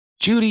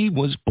Judy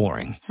was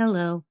boring.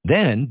 Hello.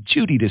 Then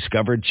Judy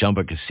discovered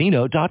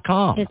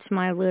ChumbaCasino.com. It's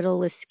my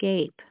little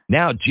escape.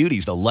 Now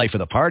Judy's the life of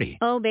the party.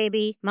 Oh,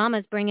 baby,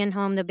 mama's bringing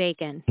home the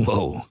bacon.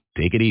 Whoa,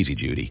 take it easy,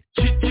 Judy.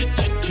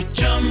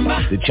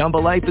 The Chumba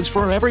life is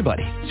for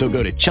everybody. So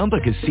go to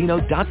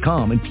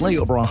ChumbaCasino.com and play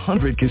over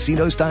 100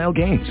 casino-style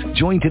games.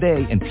 Join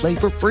today and play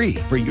for free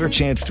for your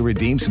chance to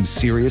redeem some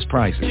serious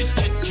prizes.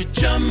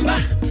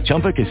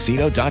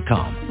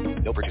 ChumbaCasino.com.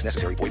 No purchase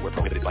necessary. Void where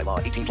prohibited by law.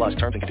 18 plus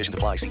terms and conditions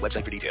apply. See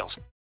website for details.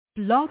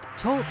 Blog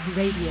Talk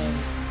Radio.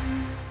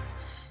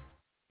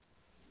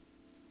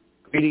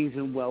 Greetings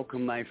and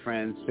welcome, my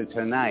friends, to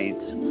tonight's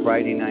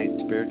Friday Night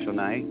Spiritual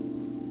Night,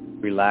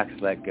 Relax,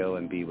 Let Go,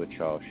 and Be with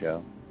Charles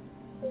show.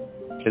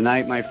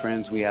 Tonight, my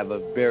friends, we have a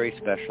very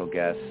special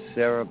guest,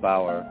 Sara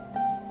Bauer,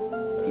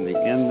 from the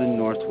Inland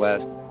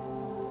Northwest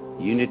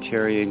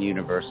Unitarian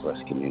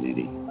Universalist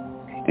community.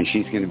 And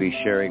she's going to be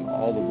sharing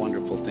all the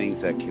wonderful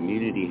things that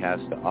community has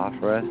to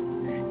offer us,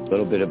 a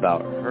little bit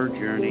about her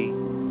journey,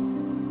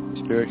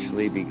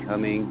 spiritually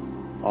becoming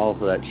all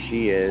that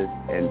she is,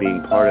 and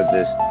being part of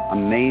this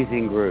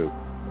amazing group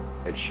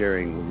that's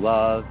sharing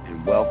love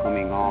and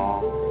welcoming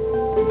all,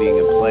 and being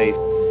a place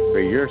for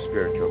your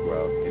spiritual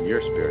growth and your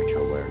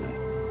spiritual awareness.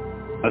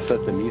 Let's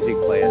let the music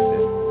play us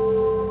in.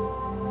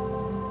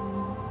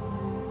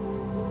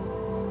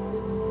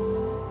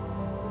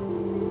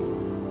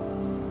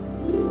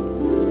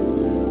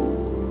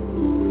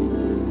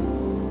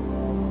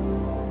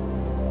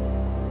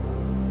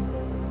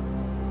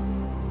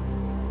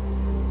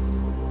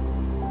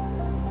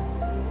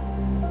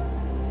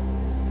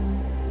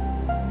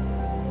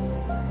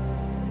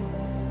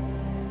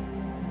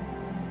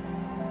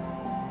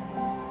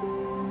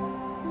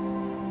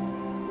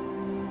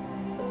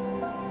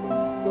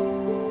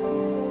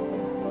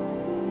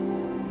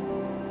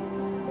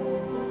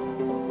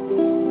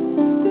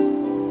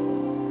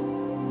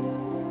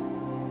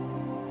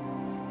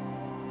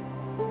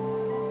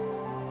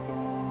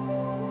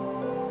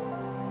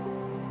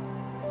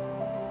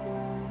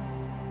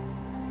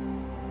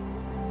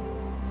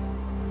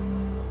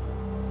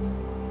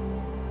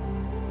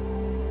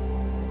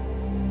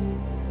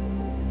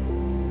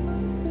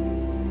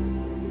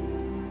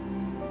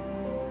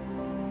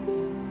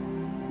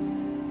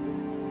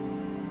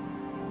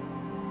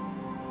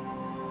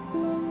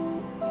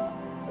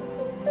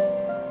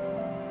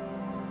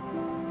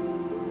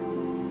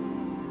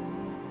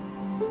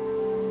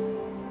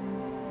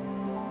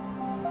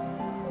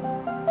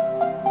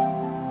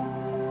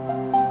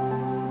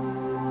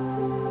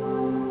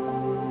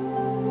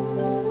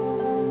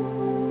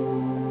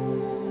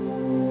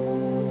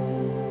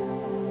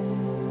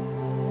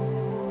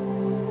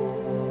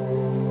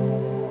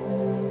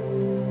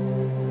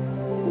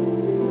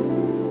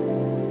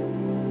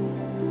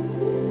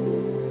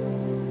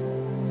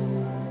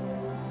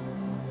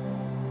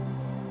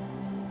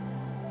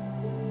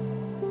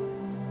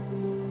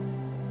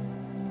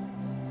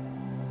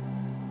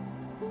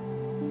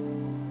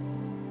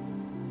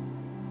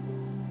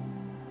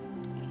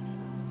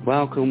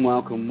 Welcome,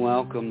 welcome,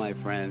 welcome, my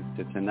friends,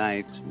 to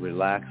tonight's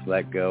Relax,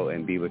 Let Go,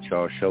 and Be with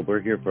Charles show.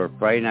 We're here for a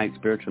Friday Night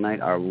Spiritual Night,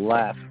 our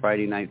last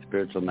Friday Night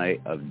Spiritual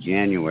Night of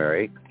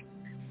January.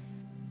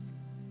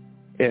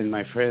 And,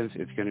 my friends,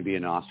 it's going to be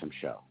an awesome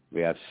show. We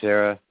have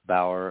Sara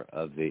Bauer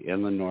of the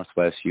Inland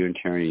Northwest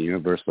Unitarian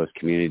Universalist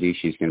community.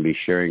 She's going to be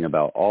sharing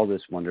about all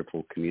this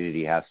wonderful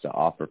community has to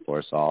offer for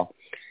us all.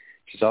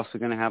 She's also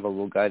going to have a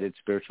little guided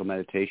spiritual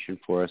meditation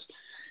for us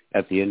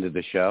at the end of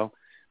the show.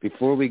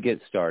 Before we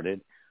get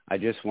started, I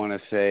just want to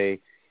say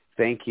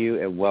thank you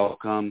and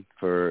welcome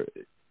for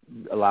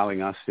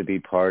allowing us to be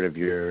part of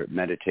your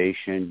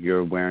meditation, your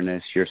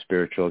awareness, your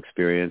spiritual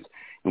experience.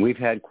 And we've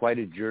had quite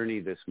a journey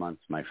this month,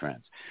 my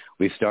friends.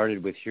 We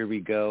started with Here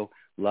We Go,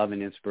 Love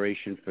and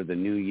Inspiration for the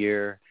New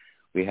Year.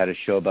 We had a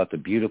show about the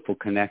beautiful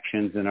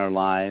connections in our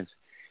lives.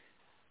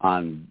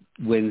 On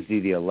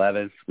Wednesday the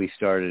 11th, we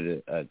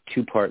started a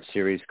two-part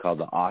series called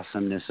The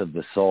Awesomeness of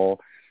the Soul,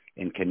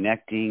 and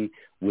connecting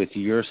with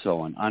your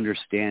soul and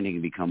understanding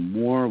and become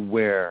more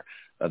aware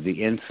of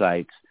the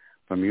insights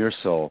from your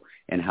soul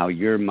and how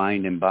your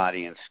mind and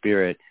body and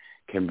spirit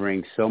can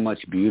bring so much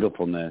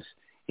beautifulness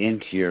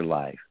into your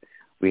life.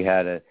 We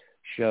had a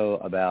show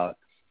about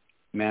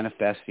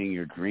manifesting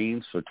your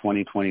dreams for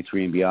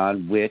 2023 and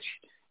beyond, which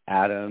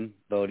Adam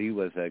Bodie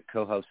was a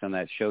co-host on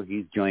that show.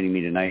 He's joining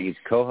me tonight. He's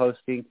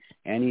co-hosting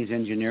and he's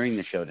engineering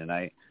the show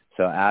tonight.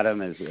 So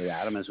Adam is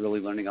really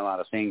learning a lot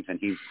of things, and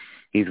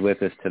he's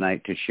with us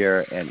tonight to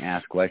share and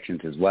ask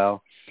questions as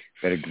well.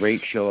 We had a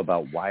great show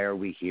about Why Are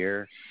We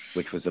Here,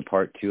 which was a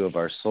part 2 of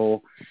our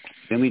soul.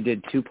 Then we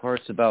did 2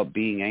 parts about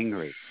being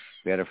angry.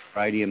 We had a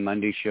Friday and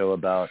Monday show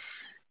about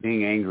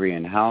being angry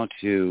and how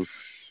to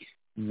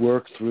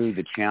work through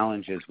the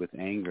challenges with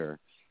anger.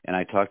 And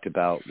I talked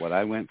about what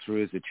I went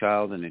through as a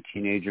child and a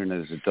teenager and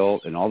as an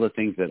adult, and all the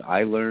things that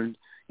I learned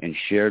and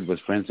shared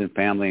with friends and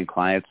family and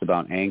clients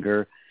about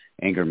anger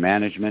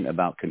management,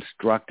 about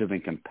constructive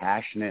and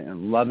compassionate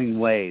and loving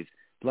ways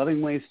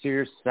to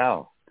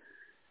yourself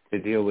to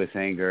deal with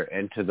anger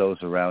and to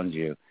those around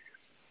you.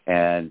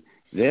 And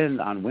Then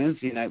on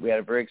Wednesday night, we had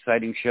a very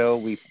exciting show.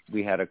 We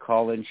had a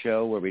call-in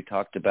show where we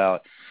talked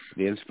about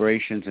the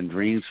inspirations and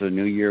dreams for the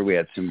new year. We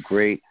had some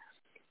great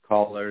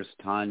callers,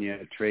 Tanya,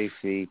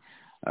 Tracy,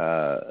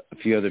 a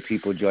few other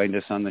people joined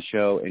us on the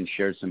show and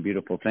shared some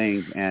beautiful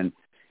things. And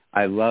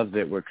I love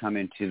that we're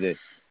coming to the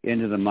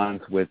end of the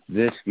month with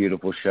this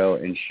beautiful show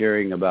and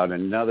sharing about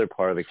another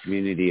part of the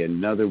community,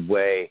 another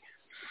way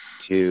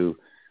to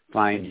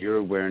find your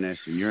awareness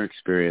and your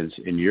experience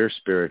in your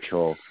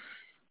spiritual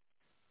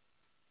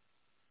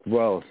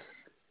growth.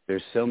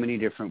 There's so many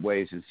different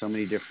ways and so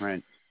many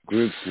different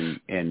groups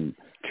and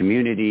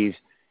communities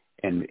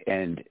and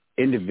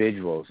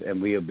individuals,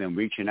 and we have been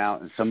reaching out,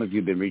 and some of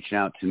you have been reaching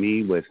out to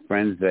me with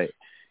friends that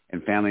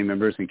and family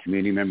members and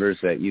community members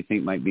that you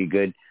think might be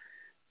good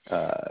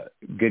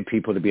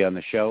people to be on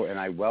the show, and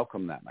I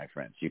welcome that, my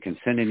friends. You can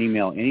send an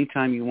email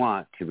anytime you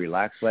want to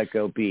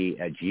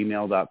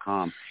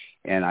relaxletgobe@gmail.com,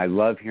 and I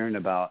love hearing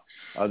about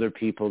other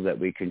people that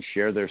we can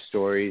share their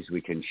stories, we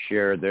can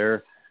share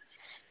their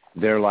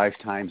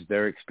lifetimes,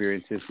 their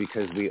experiences,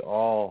 because we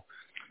all,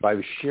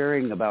 by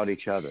sharing about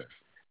each other,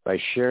 by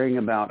sharing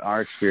about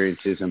our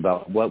experiences and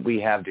about what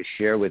we have to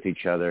share with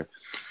each other,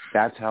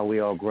 that's how we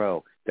all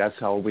grow. That's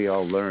how we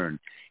all learn.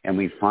 And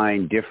we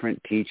find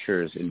different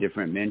teachers and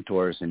different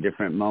mentors and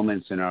different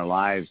moments in our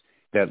lives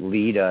that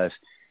lead us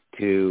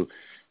to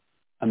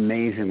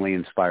amazingly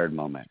inspired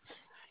moments.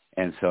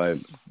 And so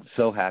I'm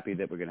so happy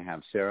that we're going to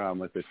have Sara on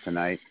with us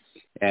tonight.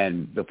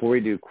 And before we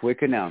do,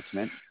 quick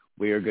announcement,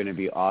 we are going to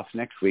be off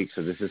next week.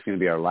 So this is going to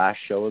be our last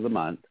show of the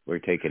month. We're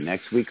taking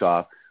next week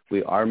off.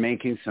 We are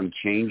making some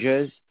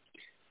changes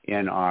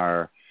in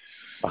our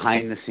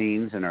behind the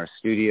scenes in our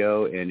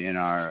studio and in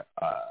our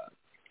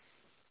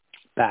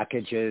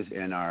packages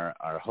and our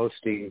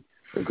hosting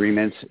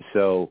agreements.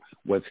 So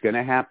what's going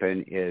to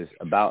happen is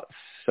about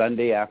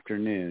Sunday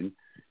afternoon,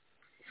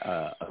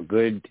 a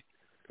good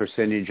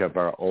percentage of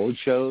our old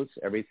shows,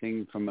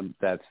 everything from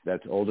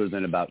that's older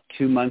than about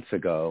 2 months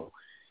ago,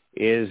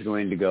 is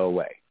going to go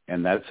away.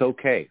 And that's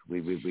okay.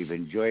 We've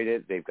enjoyed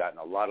it. They've gotten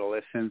a lot of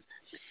listens,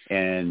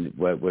 and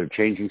we're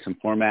changing some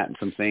format and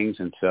some things.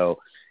 And so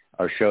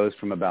our shows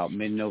from about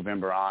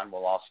mid-November on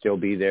will all still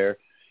be there.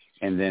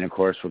 And then, of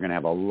course, we're going to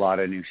have a lot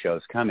of new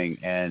shows coming.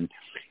 And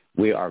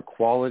our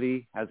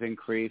quality has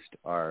increased.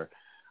 I've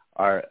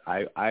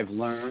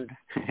learned.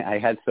 I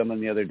had someone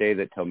the other day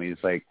that told me,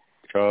 it's like,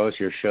 Charles,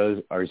 your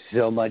shows are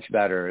so much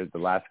better the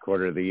last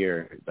quarter of the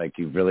year. Like,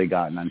 you've really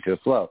gotten onto a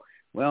flow.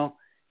 Well,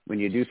 when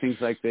you do things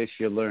like this,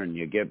 you learn,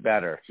 you get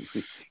better.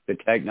 The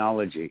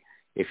technology,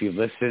 if you've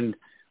listened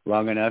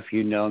long enough,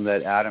 you know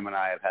that Adam and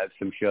I have had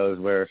some shows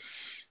where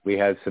we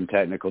had some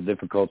technical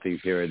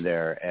difficulties here and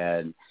there,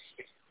 and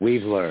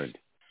we've learned.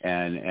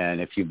 And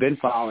if you've been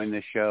following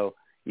this show,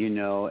 you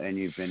know, and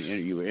you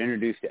were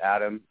introduced to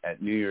Adam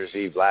at New Year's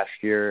Eve last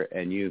year,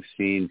 and you've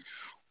seen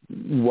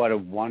what a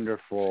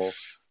wonderful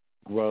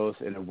growth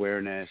and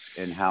awareness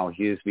and how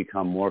he has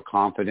become more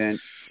confident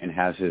and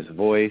has his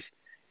voice.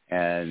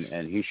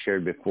 And he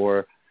shared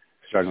before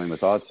struggling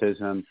with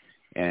autism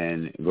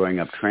and growing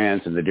up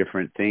trans and the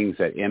different things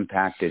that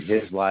impacted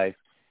his life,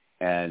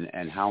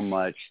 and how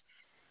much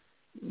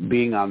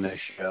being on this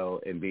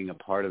show and being a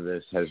part of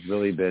this has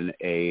really been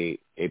a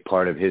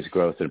part of his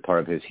growth and a part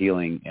of his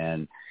healing.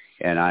 And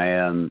I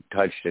am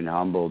touched and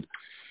humbled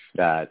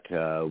that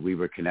we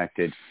were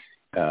connected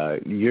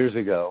years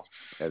ago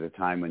at a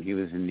time when he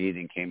was in need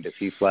and came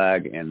to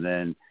Flag, and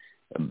then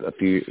a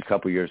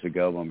couple years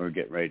ago when we were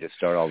getting ready to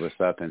start all this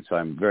up. And so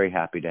I'm very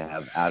happy to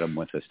have Adam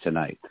with us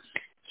tonight.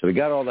 So we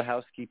got all the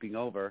housekeeping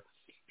over.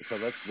 So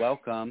let's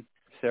welcome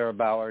Sara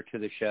Bauer to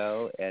the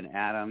show, and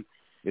Adam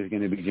is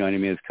going to be joining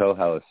me as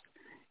co-host.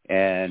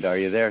 And are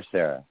you there,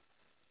 Sara?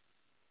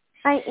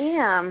 I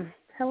am.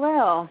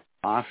 Hello.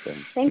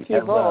 Awesome. Thank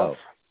you both.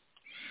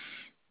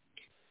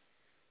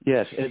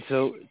 Yes, and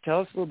so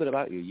tell us a little bit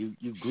about you.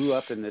 You grew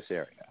up in this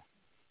area.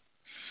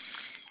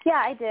 Yeah,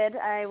 I did.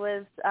 I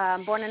was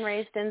born and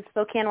raised in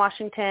Spokane,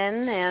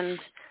 Washington, and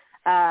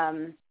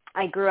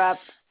I grew up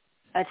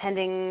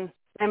attending.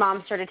 My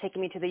mom started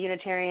taking me to the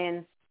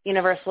Unitarian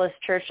Universalist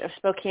Church of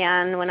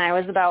Spokane when I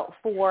was about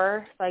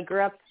 4. So I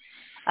grew up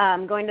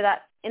going to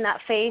that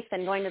faith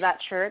and going to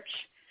that church.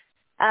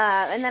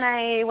 And then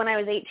when I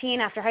was 18,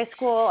 after high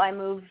school, I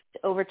moved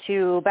over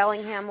to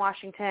Bellingham,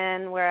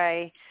 Washington, where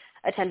I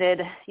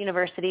attended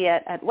university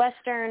at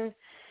Western,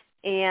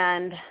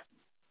 and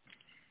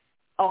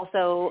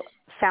also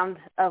found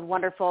a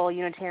wonderful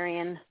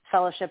Unitarian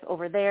fellowship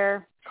over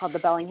there called the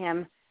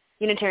Bellingham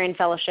Unitarian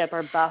Fellowship,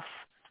 or BUF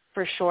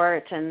for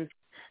short. And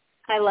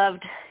I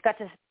got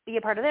to be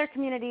a part of their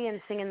community and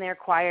sing in their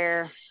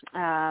choir.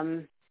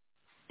 And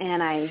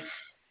I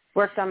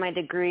worked on my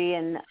degree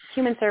in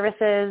human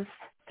services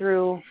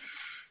through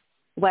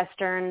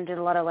Western, did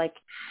a lot of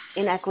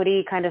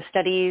inequity kind of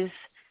studies,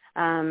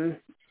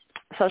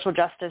 social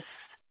justice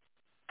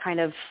kind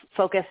of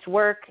focused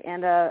work,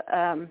 and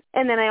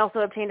then I also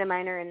obtained a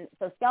minor in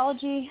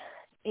sociology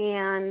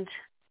and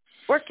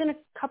worked in a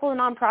couple of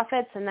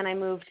nonprofits, and then I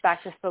moved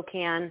back to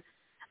Spokane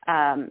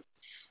end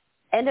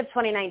of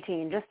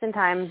 2019, just in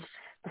time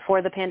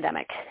before the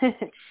pandemic.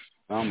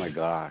 Oh my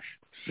gosh.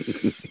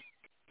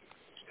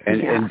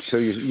 And so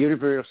you're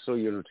universal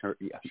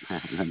Unitarian,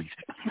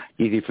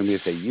 easy for me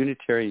to say,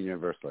 Unitarian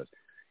Universalist.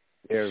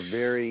 They're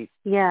very,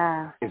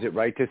 is it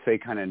right to say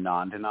kind of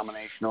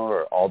non-denominational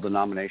or all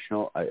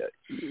denominational?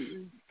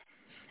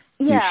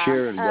 You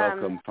share and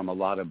welcome from a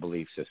lot of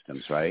belief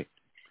systems, right?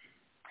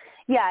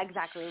 Yeah,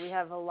 exactly. We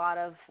have a lot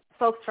of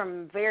folks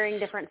from varying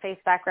different faith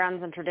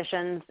backgrounds and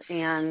traditions,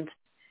 and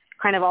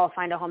kind of all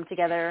find a home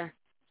together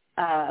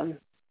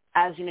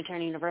as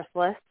Unitarian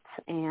Universalists.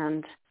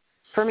 And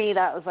for me,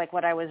 that was like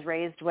what I was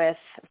raised with.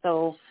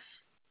 So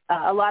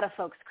a lot of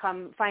folks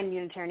find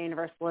Unitarian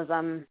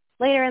Universalism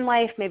later in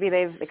life. Maybe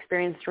they've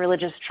experienced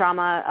religious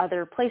trauma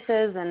other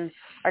places and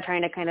are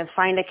trying to kind of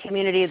find a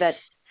community that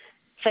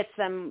fits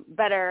them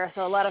better.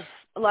 So a lot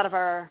of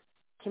our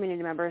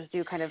community members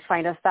do kind of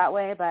find us that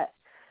way, but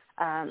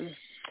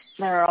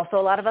there are also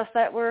a lot of us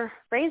that were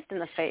raised in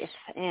the faith,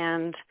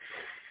 and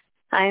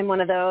I am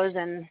one of those.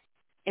 And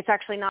it's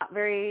actually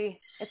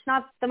it's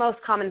not the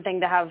most common thing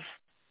to have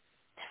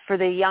for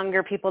the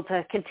younger people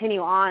to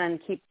continue on and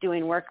keep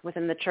doing work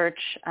within the church.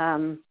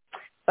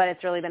 But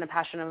it's really been a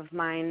passion of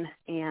mine.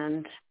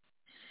 And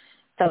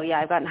so,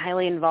 I've gotten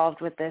highly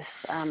involved with this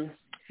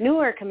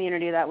newer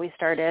community that we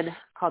started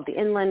called the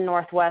Inland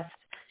Northwest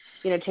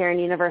Unitarian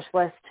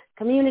Universalist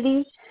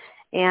Community.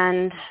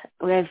 And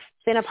we've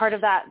been a part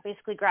of that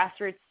basically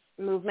grassroots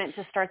movement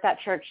to start that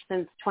church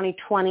since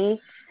 2020.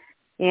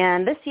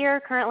 And this year,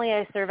 currently,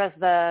 I serve as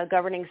the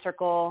governing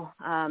circle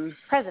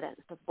president,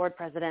 the board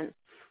president.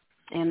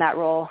 And that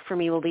role for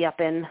me will be up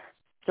in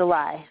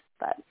July.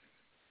 But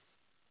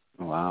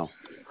wow.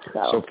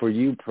 So for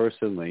you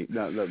personally,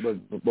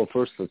 well,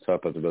 first let's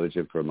talk about the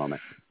religion for a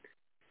moment.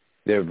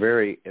 They're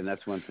very, and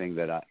that's one thing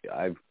that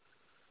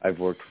I've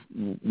worked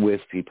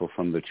with people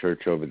from the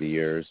church over the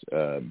years,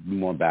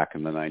 more back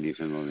in the 90s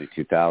and early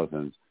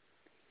 2000s.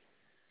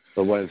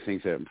 But one of the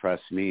things that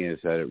impressed me is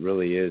that it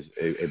really is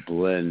a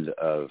blend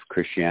of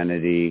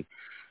Christianity.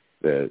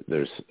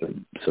 There's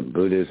some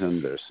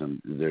Buddhism.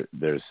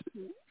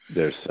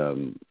 There's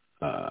some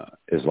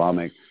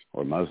Islamic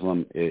or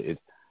Muslim. It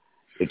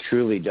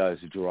truly does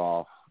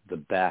draw the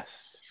best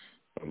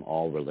from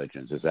all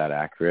religions. Is that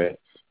accurate?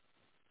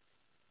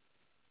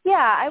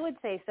 Yeah, I would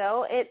say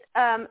so. It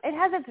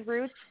has its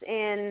roots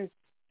in,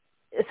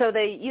 so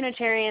the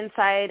Unitarian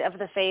side of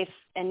the faith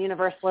and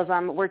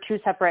Universalism were two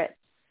separate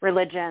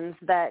religions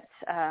that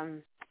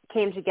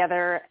came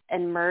together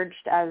and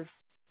merged as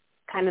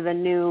kind of the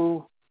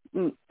new,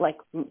 like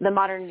the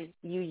modern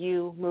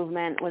UU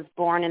movement was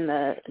born in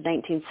the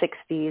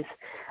 1960s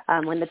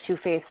when the two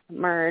faiths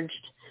merged.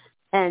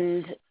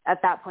 And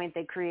at that point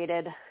they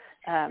created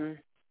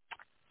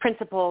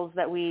principles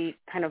that we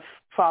kind of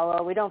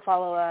follow. We don't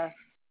follow a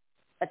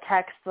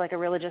text, like a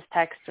religious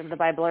text of the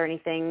Bible or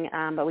anything,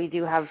 but we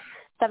do have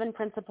 7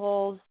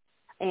 principles,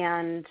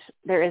 and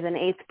there is an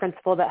 8th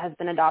principle that has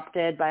been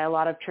adopted by a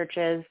lot of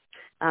churches,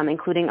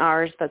 including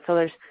ours. But so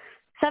there's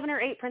 7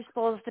 or 8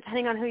 principles,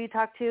 depending on who you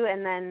talk to,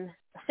 and then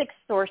 6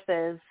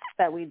 sources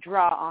that we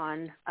draw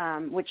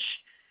on, which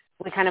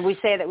we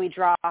say that we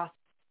draw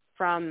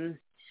from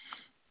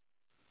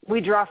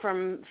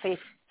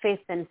faith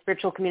and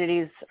spiritual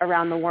communities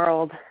around the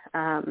world,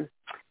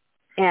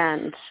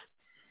 and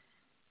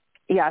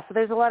so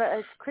there's a lot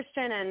of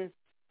Christian and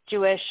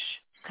Jewish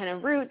kind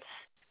of roots,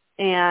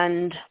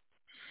 and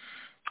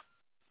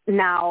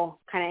now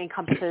kind of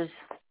encompasses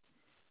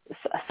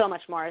so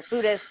much more.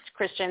 Buddhist,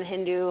 Christian,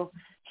 Hindu,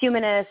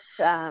 humanist,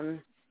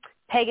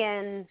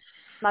 pagan,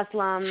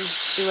 Muslim,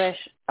 Jewish.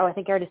 Oh, I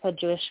think I already said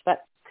Jewish,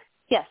 but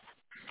yes.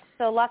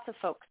 So lots of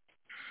folks.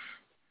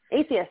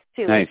 Atheists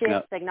too. Nice.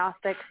 Atheists,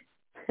 agnostics.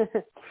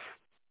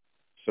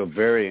 So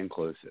very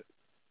inclusive.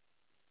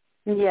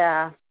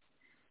 Yeah.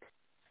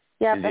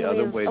 Yeah, and the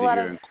other way that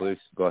you're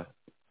inclusive, go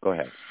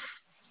ahead.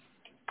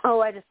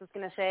 Oh, I just was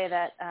going to say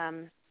that,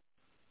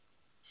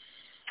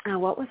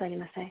 what was I going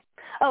to say?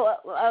 Oh,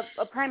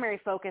 a primary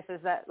focus is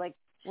that, like,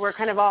 we're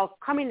kind of all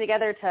coming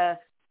together to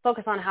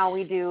focus on how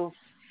we do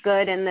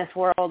good in this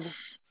world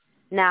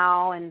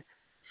now, and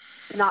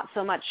not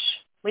so much,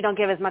 we don't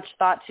give as much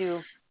thought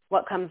to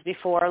what comes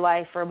before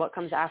life or what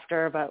comes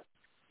after, but,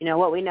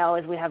 what we know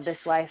is we have this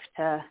life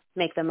to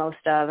make the most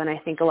of, and I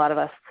think a lot of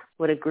us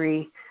would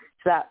agree to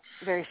that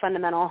very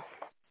fundamental,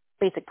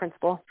 basic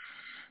principle.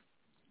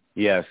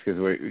 Yes, because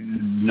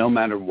no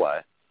matter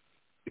what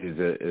is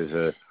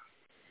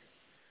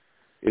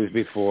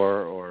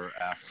before or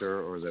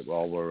after, or that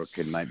all work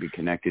might be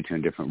connected to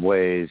in different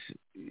ways.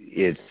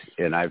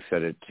 And I've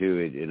said it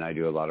too, and I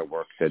do a lot of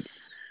work that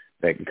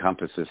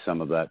encompasses some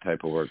of that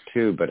type of work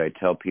too. But I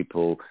tell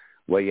people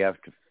what you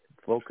have to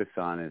focus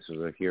on is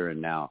the here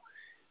and now.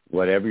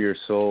 Whatever your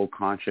soul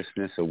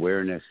consciousness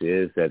awareness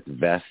is that's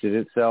vested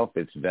itself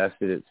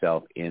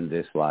in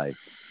this life,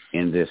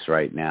 in this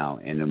right now,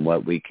 and in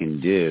what we can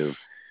do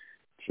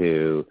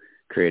to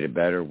create a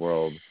better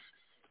world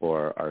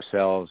for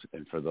ourselves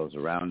and for those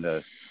around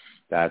us.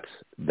 That's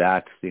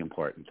the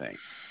important thing.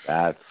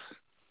 That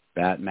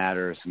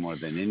matters more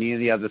than any of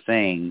the other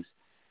things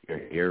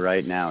You're here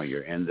right now.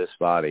 You're in this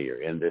body.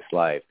 You're in this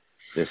life.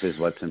 This is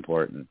what's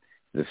important.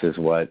 This is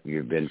what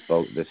you've been.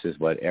 This is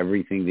what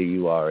everything that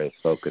you are is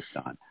focused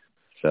on.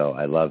 So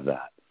I love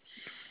that.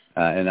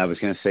 And I was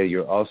going to say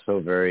you're also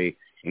very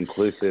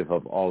inclusive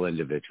of all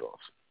individuals.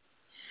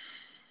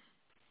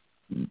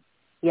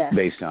 Yes.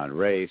 Based on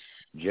race,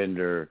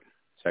 gender,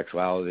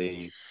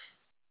 sexuality,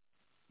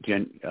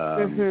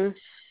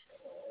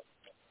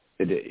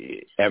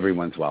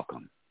 everyone's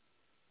welcome.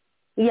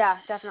 Yeah,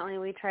 definitely.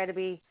 We try to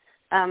be,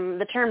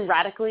 the term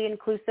radically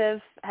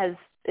inclusive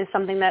is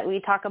something that we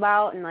talk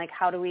about, and like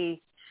how do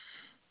we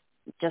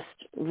just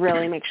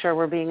really make sure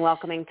we're being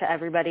welcoming to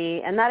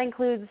everybody. And that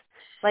includes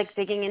like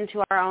digging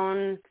into our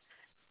own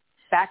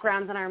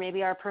backgrounds and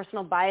maybe our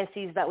personal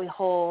biases that we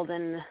hold,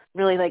 and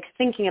really like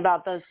thinking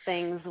about those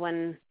things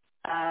when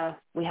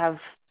we have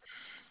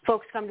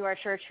folks come to our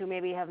church who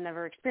maybe have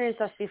never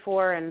experienced us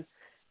before. And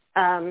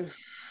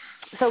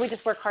so we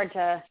just work hard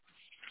to,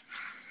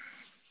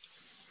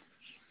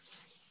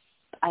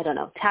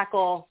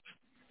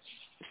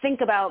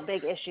 think about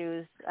big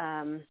issues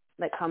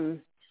that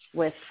come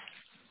with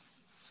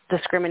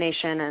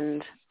discrimination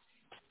and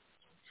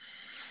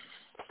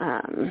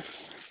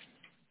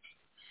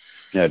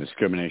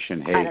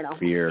discrimination, hate,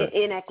 fear,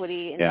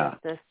 inequity,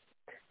 injustice,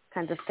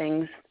 kinds of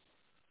things.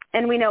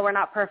 And we know we're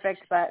not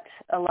perfect, but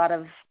a lot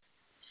of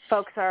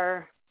folks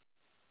are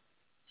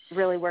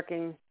really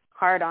working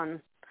hard on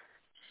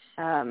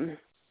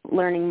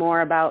learning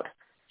more about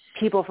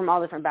people from all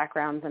different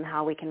backgrounds and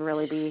how we can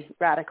really be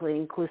radically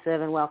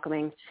inclusive and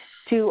welcoming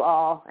to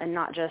all, and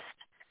not just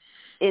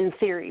in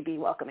theory be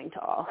welcoming to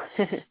all.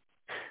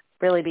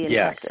 Really be in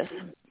practice.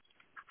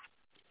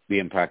 Be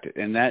in practice.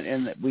 And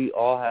that we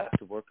all have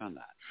to work on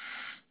that.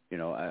 You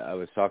know, I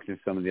was talking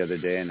to someone the other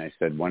day, and I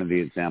said one of the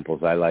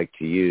examples I like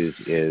to use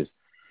is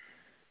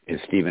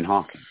Stephen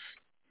Hawking.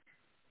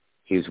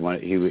 He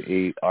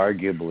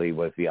arguably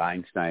was the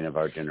Einstein of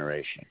our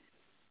generation.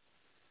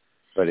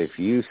 But if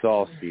you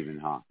saw Stephen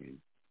Hawking,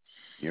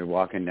 you're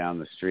walking down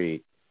the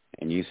street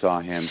and you saw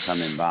him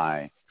coming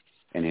by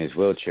in his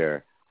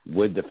wheelchair,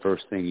 would the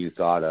first thing you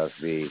thought of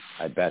be,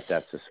 I bet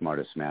that's the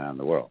smartest man in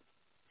the world?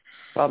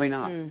 Probably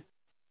not. And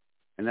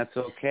that's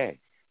okay.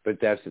 But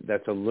that's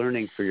a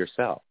learning for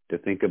yourself to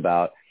think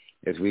about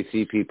as we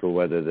see people,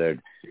 whether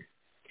they're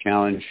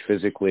challenged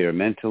physically or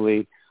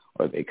mentally,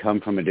 or they come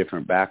from a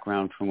different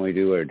background from we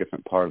do, or a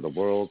different part of the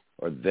world,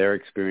 or their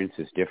experience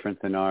is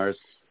different than ours.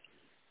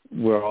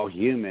 We're all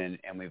human,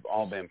 and we've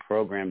all been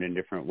programmed in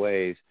different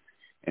ways.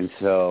 And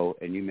so,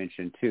 and you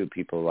mentioned too,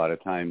 people a lot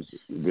of times,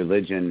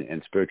 religion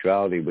and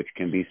spirituality, which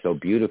can be so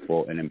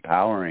beautiful and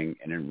empowering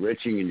and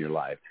enriching in your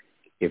life,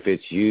 if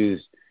it's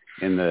used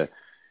in a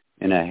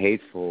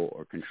hateful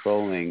or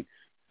controlling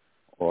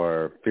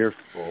or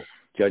fearful,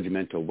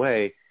 judgmental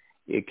way,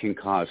 it can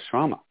cause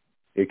trauma.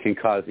 It can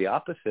cause the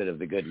opposite of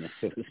the goodness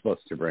it was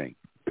supposed to bring.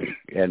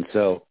 And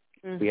so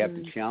we have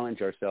to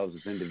challenge ourselves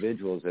as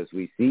individuals as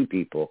we see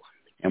people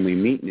and we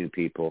meet new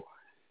people,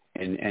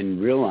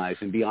 and realize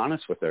and be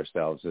honest with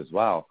ourselves as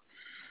well.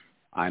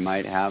 I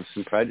might have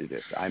some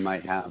prejudice. I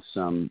might have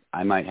some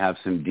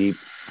deep,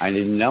 I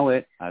didn't know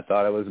it. I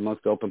thought I was the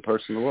most open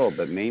person in the world,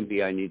 but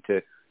maybe I need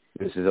to,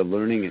 this is a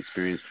learning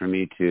experience for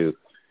me to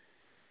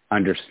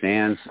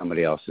understand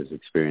somebody else's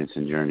experience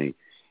and journey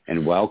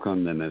and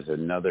welcome them as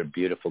another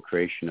beautiful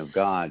creation of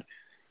God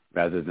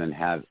rather than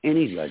have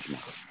any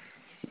judgment.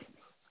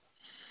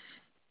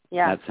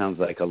 Yeah. That sounds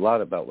like a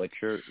lot about what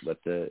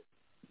the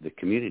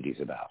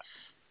community's about.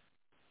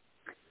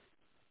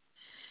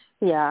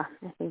 Yeah,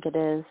 I think it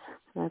is.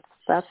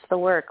 That's the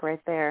work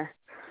right there.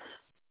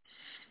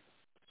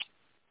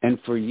 And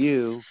for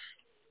you,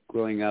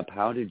 growing up,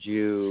 what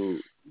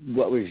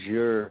was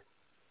your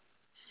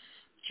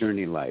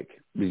journey like?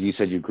 You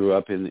said you grew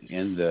up in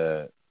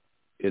the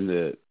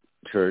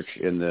church,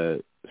 in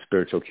the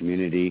spiritual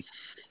community.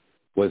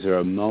 Was there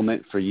a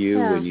moment for you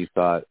when you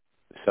thought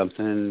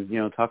something,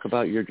 talk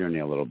about your journey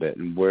a little bit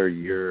and where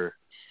your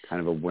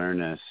kind of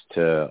awareness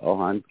to,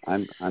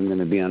 I'm going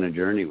to be on a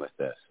journey with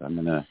this.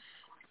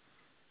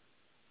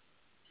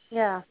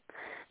 Yeah,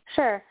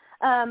 sure.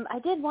 I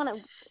did want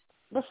to,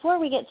 before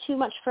we get too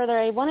much further,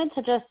 I wanted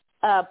to just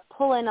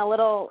pull in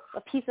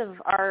a piece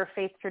of our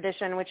faith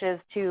tradition, which is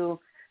to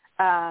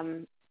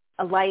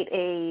light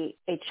a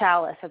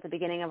chalice at the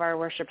beginning of our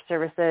worship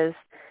services.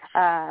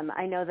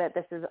 I know that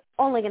this is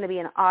only going to be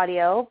an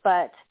audio,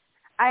 but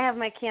I have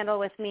my candle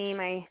with me,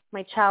 my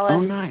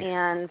chalice, nice.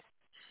 And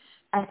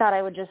I thought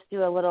I would just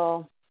do a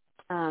little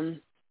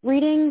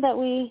reading that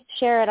we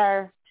share at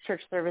our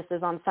church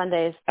services on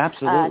Sundays.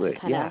 Absolutely, to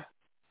kind of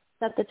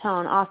set the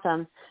tone.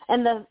 Awesome.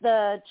 And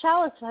the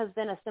chalice has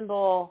been a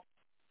symbol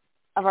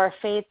of our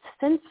faith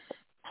since,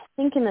 I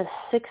think, in the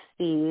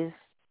 60s.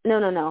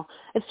 No.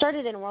 It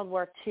started in World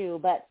War II,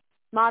 but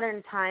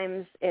modern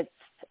times it's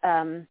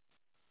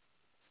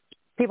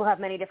people have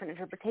many different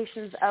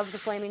interpretations of the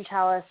flaming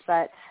chalice,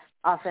 but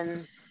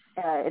often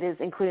it is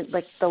included,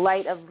 like the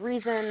light of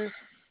reason,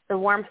 the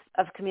warmth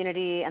of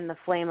community, and the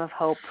flame of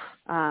hope.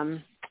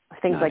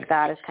 Things like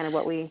that is kind of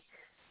what we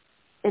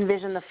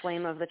envision the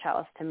flame of the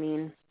chalice to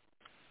mean.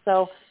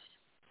 So,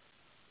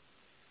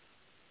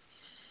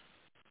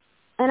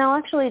 and I'll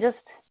actually just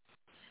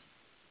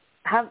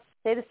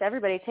say this to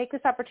everybody. Take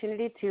this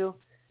opportunity to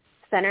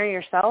center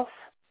yourself.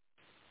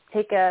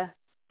 Take a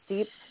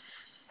deep,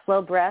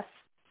 slow breath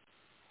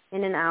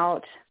in and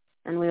out,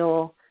 and we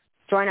will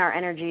join our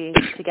energy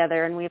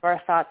together and weave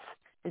our thoughts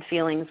and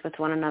feelings with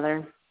one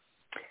another.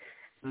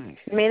 Nice.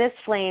 May this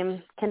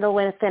flame kindle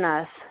within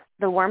us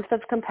the warmth of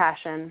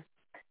compassion,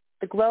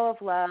 the glow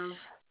of love,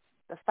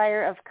 the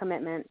fire of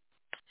commitment,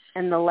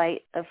 and the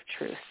light of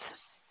truth.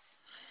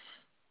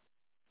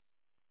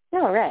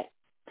 All right.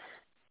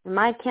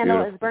 My candle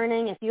Beautiful. is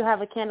burning. If you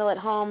have a candle at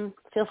home,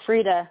 feel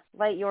free to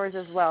light yours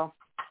as well.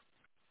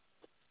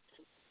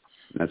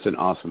 That's an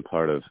awesome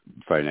part of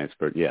Friday Night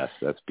Spirit. Yes,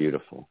 that's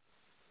beautiful.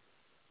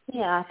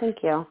 Yeah, thank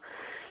you.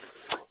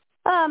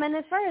 And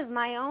as far as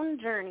my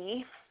own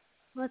journey,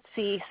 let's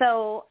see.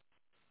 So,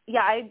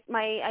 yeah,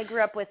 I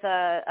grew up with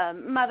a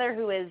mother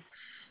who is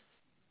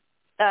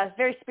a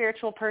very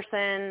spiritual person,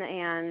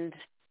 and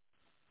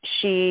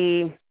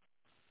she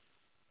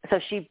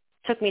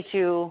took me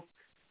to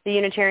the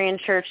Unitarian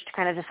Church to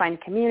kind of define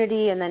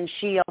community, and then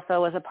she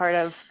also was a part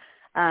of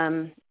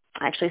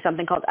actually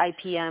something called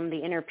IPM, the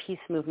Inner Peace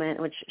Movement,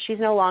 which she's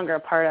no longer a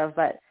part of,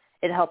 but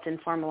it helped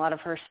inform a lot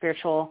of her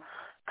spiritual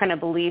kind of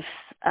beliefs.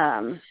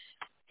 So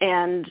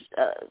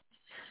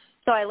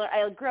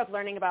I grew up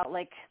learning about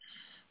like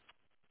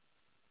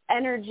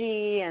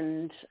energy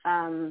and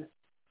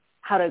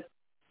how to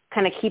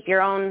kind of keep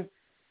your own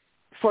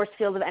force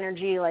field of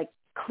energy like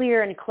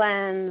clear and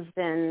cleansed,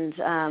 and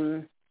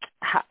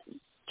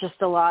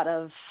just a lot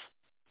of,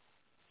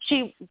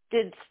 she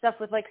did stuff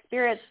with like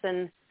spirits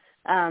and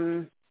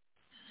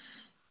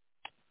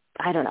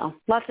I don't know,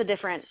 lots of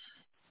different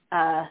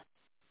kinds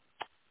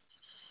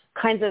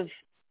of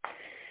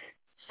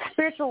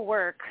spiritual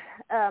work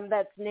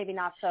that's maybe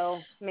not so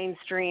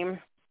mainstream.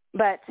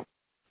 But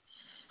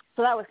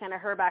so that was kind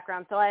of her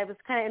background. So I was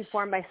kind of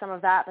informed by some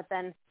of that. But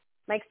then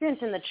my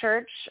experience in the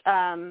church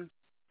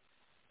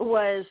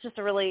was just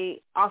a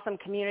really awesome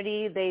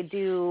community.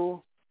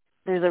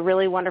 There's a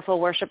really wonderful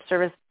worship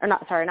service, or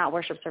not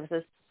worship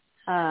services,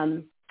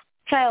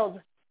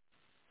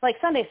 like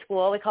Sunday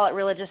school. We call it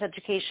religious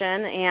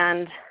education,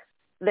 and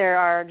there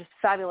are just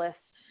fabulous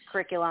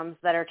curriculums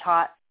that are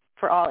taught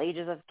for all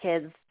ages of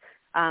kids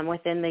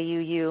within the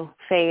UU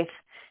faith.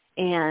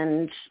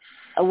 And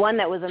one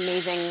that was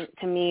amazing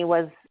to me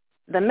was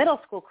the middle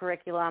school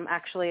curriculum.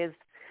 Actually, is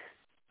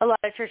a lot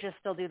of churches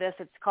still do this.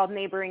 It's called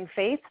Neighboring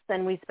Faiths,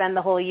 and we spend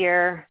the whole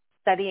year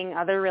studying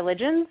other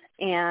religions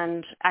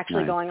and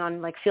actually going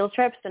on like field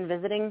trips and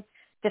visiting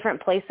different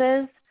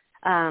places.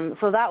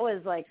 So that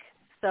was like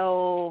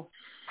so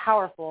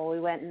powerful.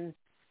 We went and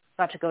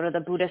got to go to the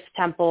Buddhist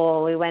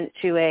temple. We went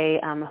to a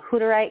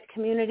Hutterite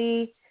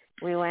community.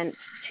 We went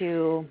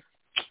to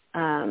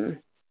a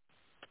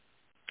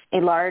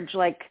large,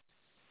 like,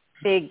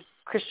 big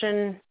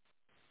Christian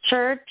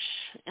church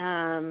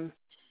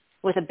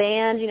with a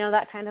band,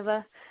 that kind of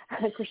a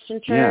Christian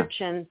church.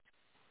 Yeah. And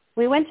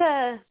we went to,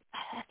 I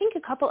think,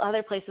 a couple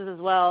other places as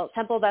well,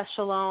 Temple Beth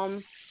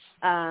Shalom.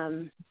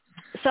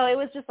 So it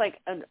was just like,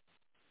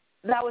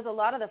 that was a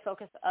lot of the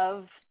focus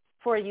of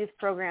for youth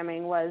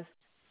programming, was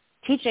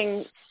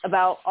teaching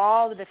about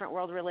all the different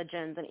world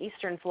religions and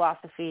Eastern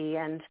philosophy.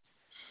 And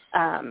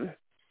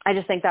I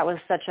just think that was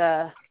such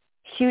a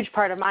huge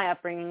part of my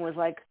upbringing, was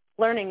like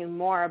learning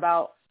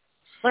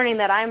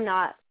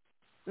that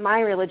my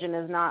religion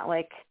is not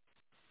like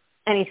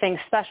anything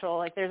special.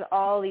 Like there's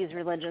all these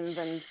religions,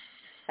 and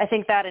I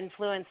think that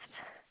influenced,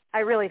 I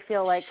really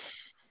feel like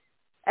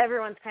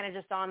everyone's kind of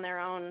just on their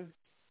own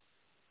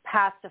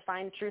path to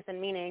find truth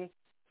and meaning,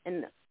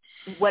 and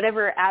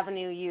whatever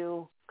avenue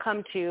you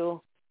come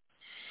to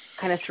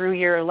kind of through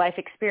your life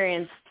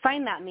experience,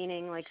 find that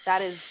meaning. Like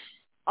that is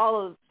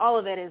all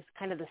of it is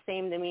kind of the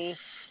same to me.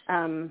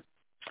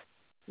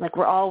 Like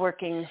we're all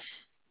working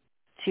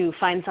to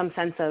find some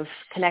sense of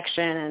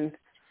connection and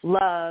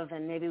love,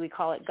 and maybe we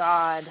call it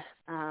God.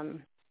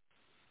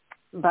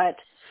 But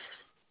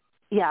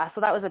yeah,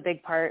 so that was a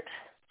big part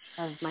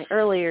of my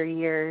earlier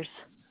years.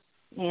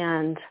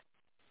 And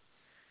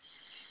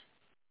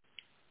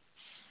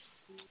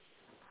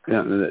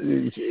yeah,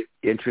 it's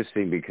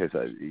interesting because,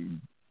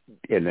 and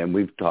then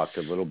we've talked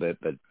a little bit,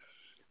 but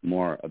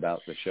more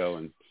about the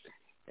show,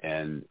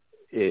 and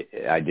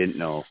I didn't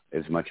know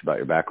as much about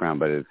your background,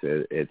 but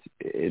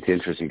it's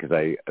interesting because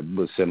I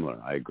was similar.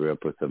 I grew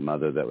up with a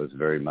mother that was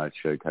very much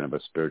a kind of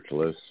a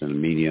spiritualist and a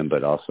medium,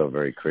 but also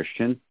very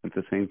Christian at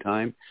the same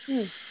time.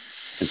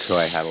 And so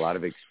I had a lot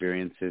of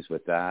experiences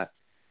with that.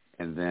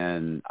 And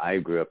then I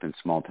grew up in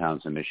small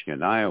towns in Michigan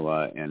and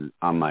Iowa, and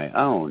on my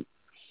own,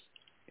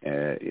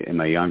 in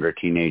my younger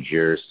teenage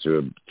years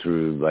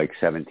through like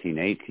 17,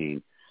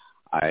 18,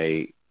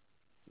 I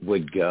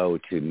would go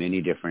to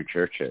many different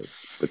churches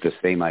with the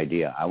same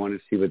idea. I want to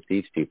see what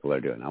these people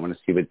are doing. I want to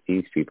see what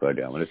these people are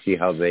doing. I want to see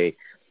how they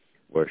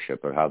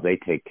worship or how they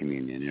take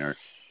communion, or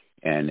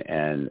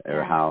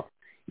how,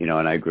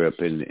 and I grew up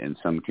in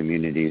some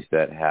communities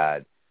that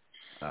had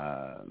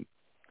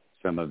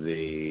some of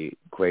the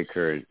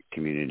Quaker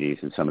communities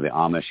and some of the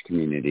Amish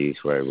communities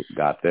where I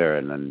got there.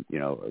 And then,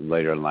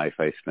 later in life,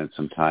 I spent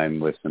some time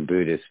with some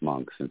Buddhist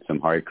monks and some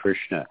Hare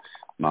Krishna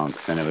monks.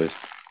 And it was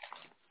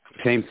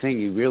the same thing.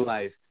 You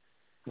realize,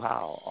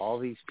 wow, all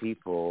these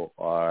people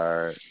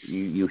are,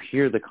 you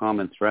hear the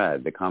common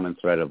thread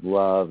of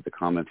love, the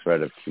common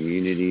thread of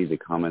community, the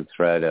common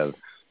thread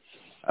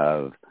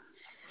of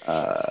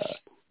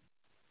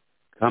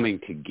coming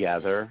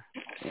together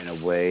in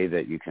a way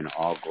that you can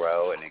all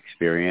grow and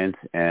experience.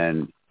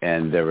 And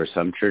there were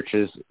some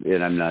churches,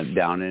 and I'm not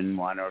down in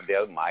one or the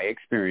other, my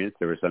experience,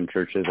 there were some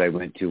churches I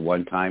went to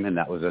one time and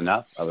that was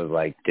enough. I was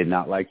like, did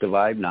not like the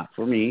vibe, not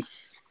for me.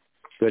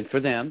 Good for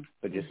them,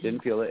 but just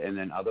didn't feel it. And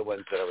then other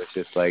ones that I was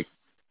just like,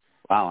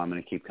 wow, I'm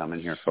going to keep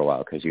coming here for a while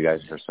because you guys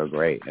are so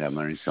great and I'm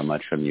learning so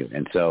much from you.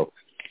 And so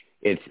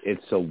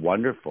it's so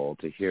wonderful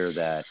to hear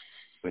that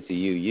with the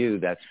UU,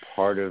 that's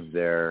part of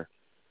their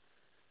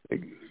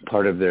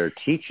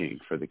teaching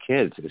for the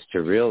kids is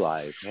to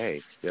realize,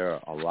 hey, there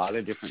are a lot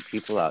of different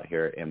people out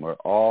here, and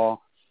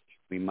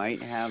we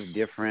might have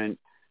different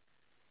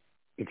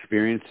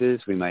experiences,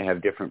 we might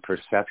have different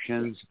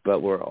perceptions,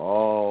 but we're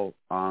all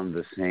on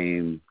the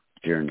same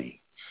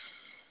journey.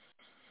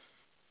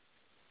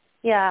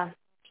 Yeah,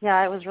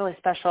 it was really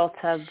special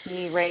to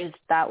be raised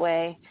that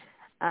way.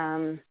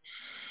 And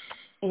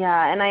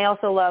I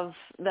also love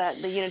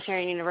that the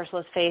Unitarian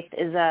Universalist faith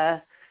is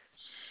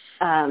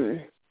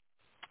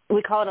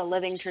we call it a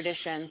living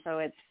tradition, so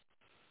it's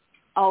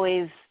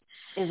always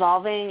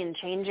evolving and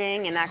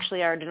changing, and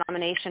actually our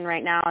denomination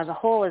right now as a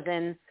whole is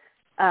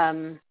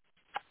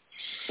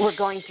we're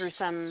going through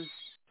some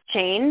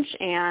change,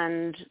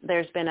 and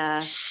there's been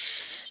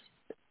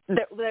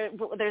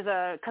there's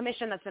a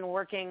commission that's been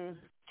working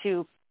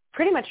to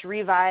pretty much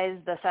revise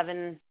the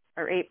 7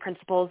 or 8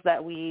 principles that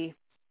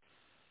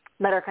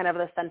are kind of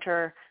the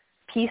center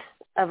piece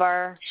of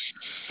our,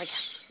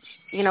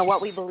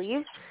 what we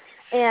believe.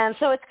 And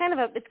so it's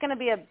going to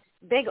be a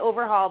big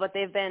overhaul, but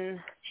they've been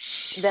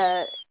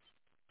the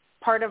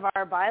part of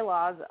our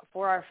bylaws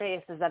for our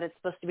faith is that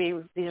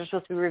these are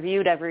supposed to be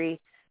reviewed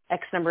every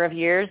X number of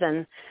years,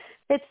 and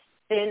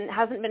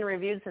hasn't been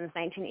reviewed since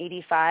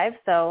 1985.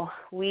 So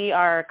we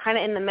are kind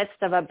of in the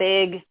midst of a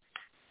big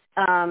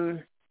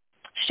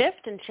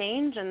shift and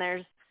change, and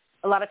there's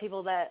a lot of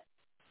people that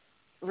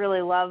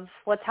really love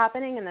what's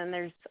happening, and then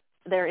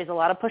there is a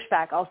lot of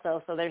pushback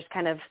also. So there's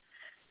kind of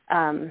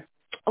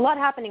a lot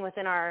happening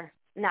within our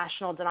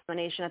national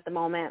denomination at the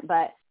moment,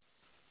 but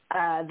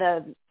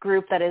the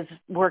group that is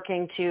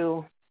working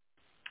to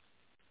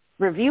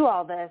review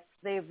all this,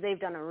 they've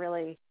done a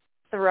really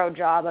thorough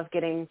job of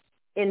getting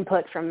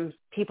input from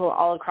people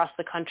all across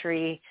the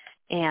country,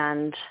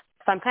 and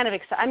so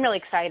I'm really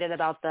excited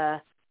about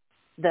the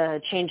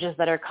changes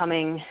that are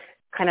coming,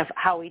 kind of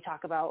how we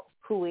talk about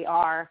who we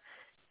are.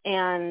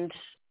 And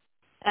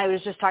I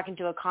was just talking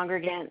to a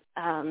congregant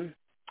at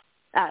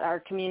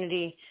our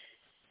community,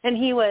 and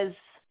he was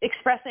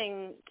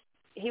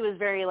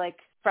very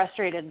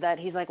frustrated that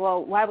he's like,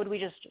 well, why would we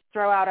just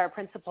throw out our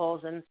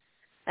principles?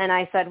 And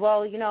I said,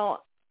 well,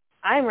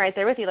 I'm right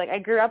there with you. I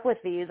grew up with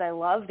these. I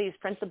love these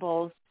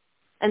principles.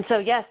 And so,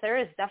 yes, there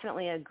is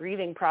definitely a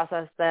grieving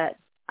process that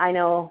I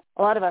know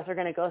a lot of us are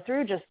going to go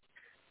through just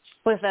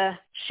with a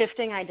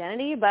shifting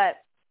identity. But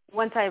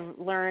once I've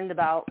learned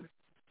about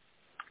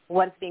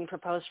what's being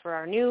proposed for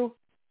our new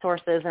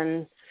sources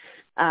and,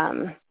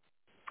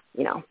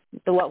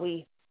 what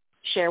we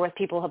share with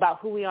people about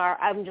who we are,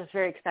 I'm just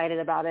very excited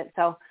about it.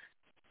 So,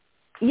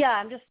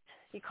 yeah,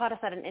 you caught us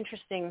at an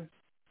interesting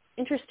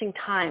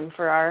time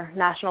for our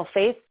national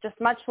faith, just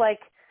much like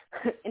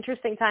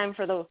interesting time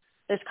for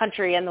this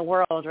country and the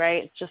world,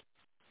 right? It's just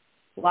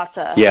lots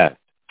of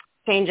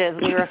changes.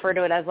 We refer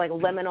to it as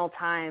liminal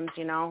times,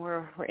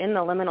 we're in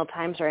the liminal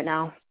times right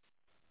now.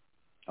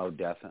 Oh,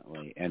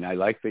 definitely. And I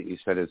like that you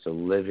said it's a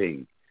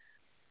living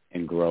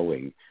and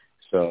growing.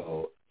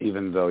 So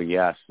even though,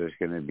 yes, there's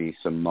going to be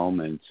some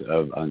moments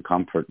of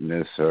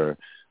uncomfortness or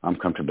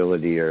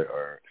uncomfortability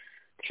or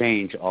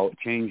change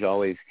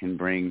always can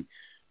bring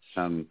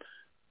some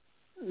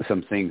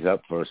things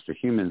up for us for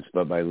humans,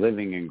 but by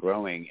living and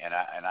growing, and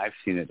I've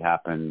seen it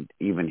happen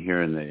even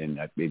here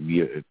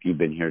you've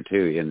been here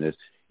too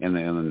in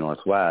the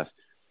Northwest,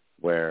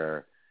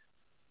 where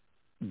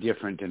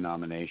different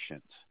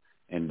denominations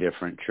and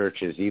different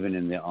churches, even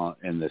in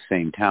the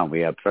same town,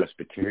 we have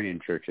Presbyterian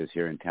churches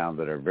here in town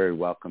that are very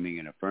welcoming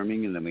and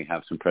affirming, and then we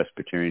have some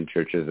Presbyterian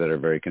churches that are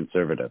very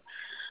conservative.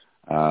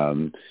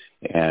 And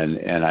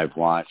I've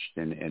watched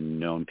and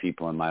known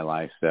people in my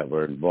life that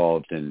were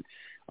involved in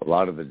a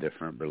lot of the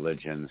different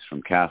religions,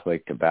 from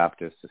Catholic to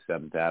Baptist to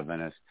Seventh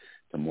Adventist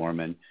to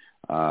Mormon.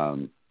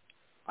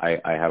 I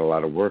had a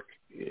lot of work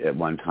at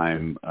one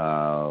time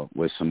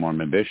with some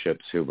Mormon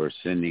bishops who were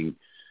sending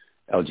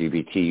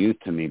LGBT youth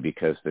to me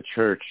because the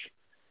church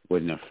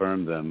wouldn't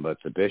affirm them, but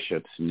the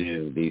bishops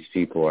knew these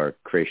people are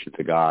creations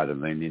of God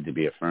and they need to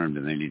be affirmed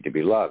and they need to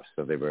be loved.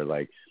 So they were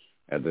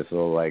had this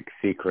little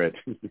secret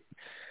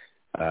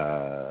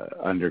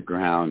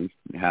underground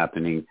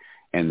happening.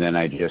 And then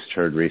I just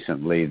heard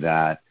recently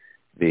that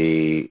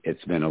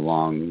it's been a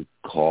long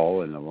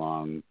call and a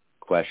long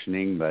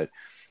questioning, but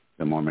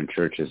the Mormon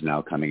Church is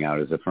now coming out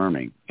as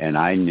affirming. And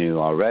I knew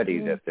already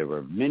that there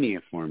were many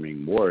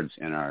affirming wards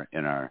in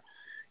our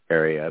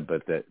area,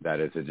 but that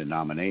is a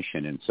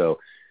denomination. And so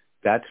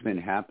that's been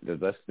happening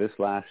this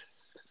last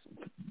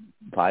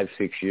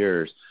 5-6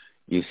 years.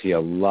 You see a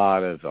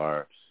lot of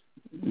our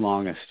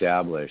long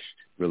established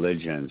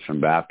religions, from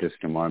Baptist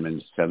to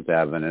Mormon, Seventh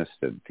Adventist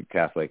to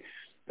Catholic,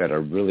 that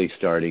are really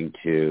starting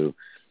to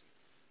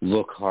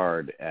look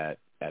hard at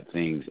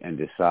things and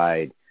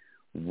decide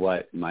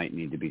what might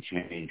need to be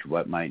changed,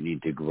 what might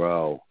need to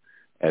grow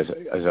as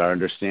our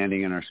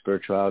understanding and our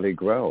spirituality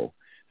grow,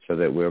 so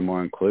that we're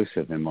more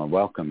inclusive and more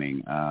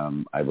welcoming.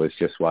 I was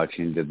just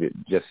watching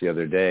just the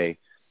other day,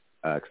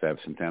 because I have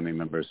some family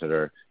members that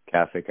are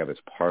Catholic. I was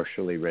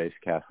partially raised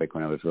Catholic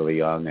when I was really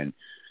young, and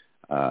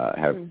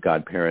have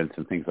godparents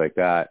and things like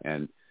that,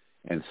 and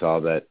saw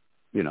that,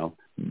 you know,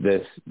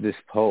 this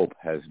Pope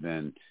has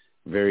been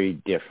very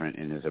different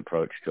in his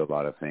approach to a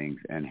lot of things,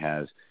 and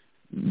has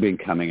been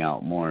coming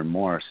out more and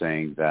more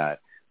saying that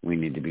we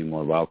need to be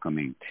more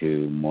welcoming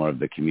to more of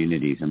the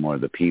communities and more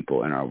of the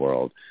people in our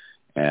world,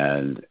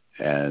 and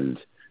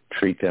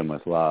treat them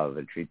with love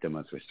and treat them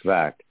with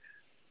respect.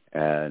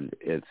 And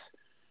it's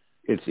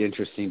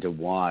interesting to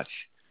watch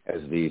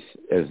as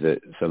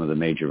some of the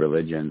major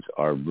religions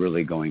are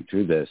really going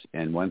through this.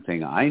 And one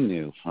thing I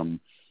knew from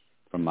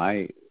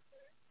my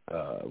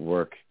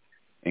work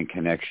in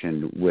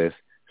connection with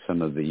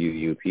some of the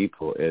UU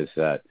people is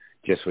that,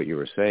 just what you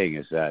were saying,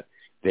 is that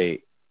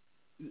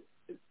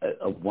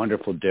a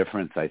wonderful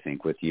difference, I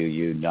think, with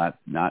UU,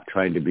 not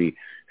trying to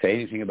say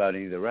anything about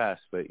any of the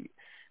rest, but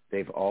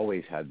they've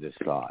always had this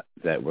thought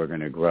that we're going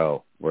to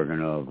grow, we're going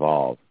to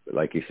evolve.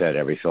 Like you said,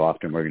 every so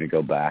often we're going to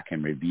go back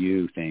and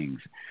review things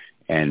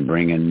and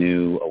bring a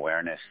new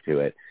awareness to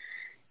it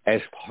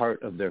as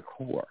part of their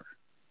core,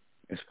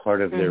 as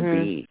part of their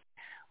being,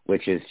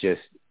 which is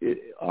just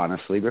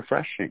honestly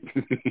refreshing.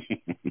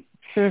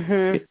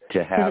 To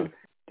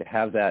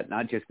have that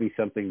not just be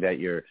something that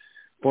you're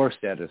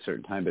forced at a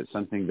certain time, but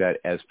something that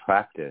as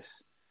practice,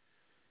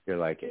 you're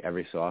like,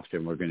 every so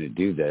often we're going to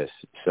do this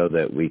so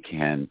that we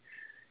can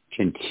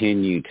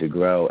continue to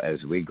grow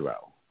as we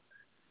grow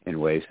in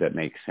ways that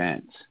make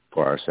sense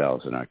for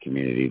ourselves and our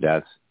community.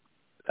 That's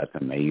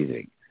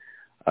amazing.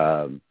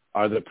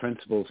 Are the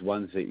principles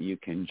ones that you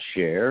can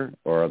share,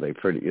 or are they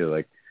pretty,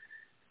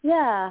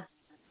 Yeah,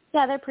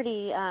 they're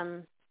pretty,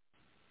 I've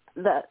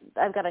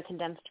got a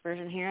condensed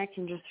version here. I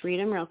can just read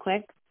them real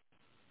quick.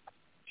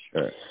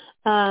 Sure.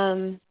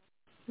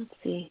 Let's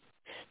see.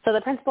 So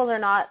the principles are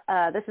not,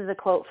 this is a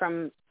quote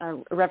from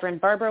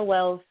Reverend Barbara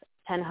Wells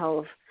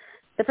Tenhove.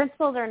 The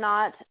principles are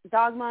not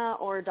dogma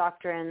or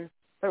doctrine,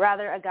 but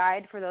rather a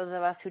guide for those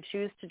of us who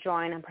choose to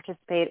join and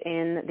participate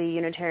in the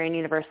Unitarian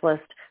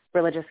Universalist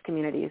religious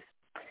communities.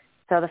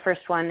 So the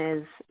first one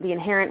is the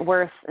inherent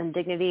worth and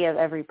dignity of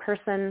every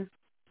person,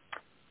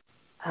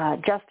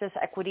 justice,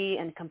 equity,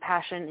 and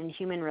compassion in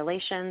human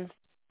relations,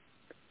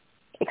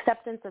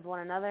 acceptance of one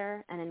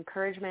another, and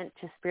encouragement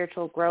to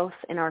spiritual growth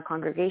in our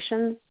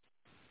congregations,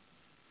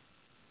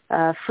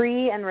 a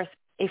free and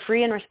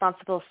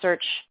responsible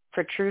search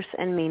for truth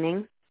and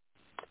meaning.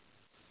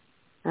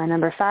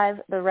 Number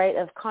 5, the right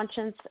of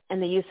conscience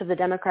and the use of the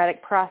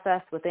democratic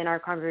process within our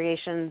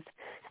congregations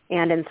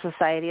and in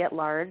society at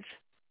large.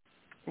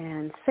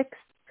 And 6,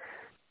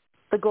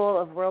 the goal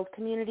of world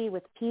community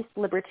with peace,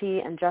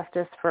 liberty, and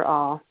justice for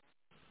all.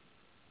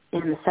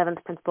 And the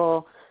 7th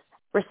principle,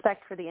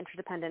 respect for the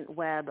interdependent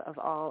web of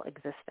all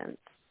existence.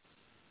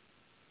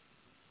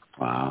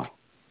 Wow.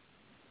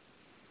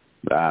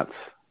 That's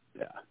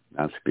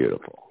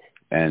beautiful.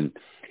 And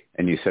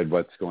you said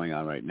what's going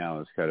on right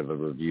now is kind of a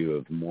review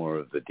of more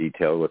of the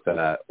detail with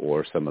that,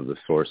 or some of the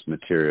source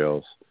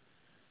materials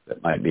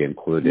that might be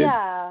included.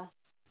 Yeah.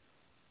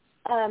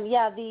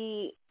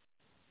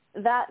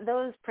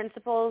 Those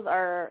principles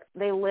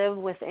they live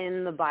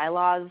within the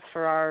bylaws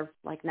for our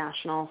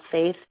national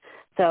faith.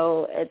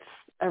 So it's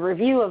a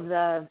review of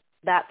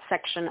that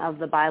section of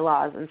the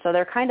bylaws. And so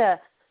they're kind of,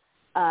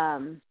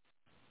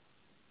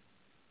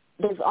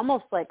 there's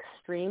almost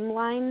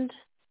streamlined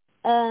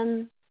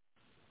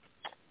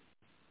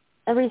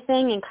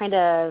everything, and kind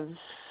of,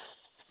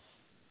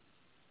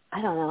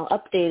 I don't know,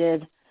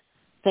 updated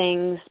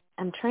things.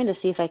 I'm trying to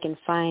see if I can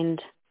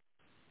find,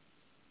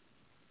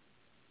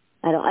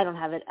 I don't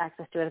have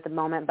access to it at the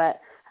moment,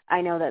 but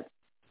I know that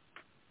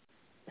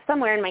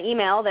somewhere in my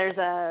email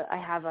I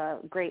have a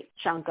great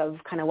chunk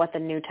of kind of what the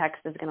new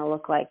text is going to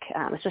look like.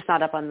 It's just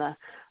not up on the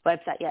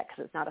website yet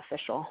because it's not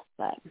official.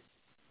 But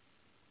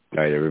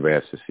right, everybody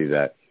has to see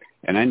that.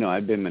 And I know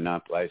I've been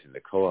monopolizing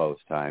the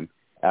co-host time.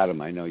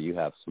 Adam, I know you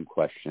have some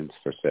questions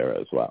for Sara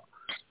as well.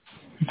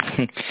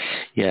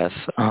 Yes.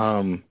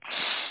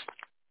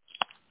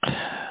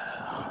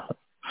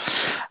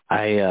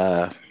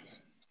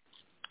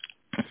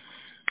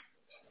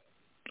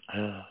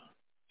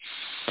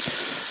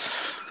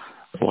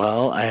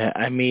 Well,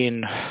 I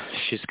mean,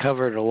 she's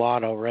covered a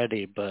lot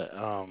already, but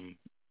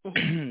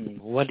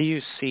What do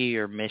you see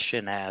your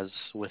mission as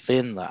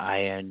within the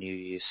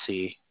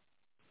INUUC?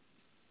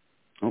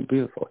 Oh,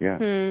 beautiful,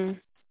 yeah.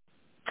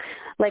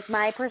 Like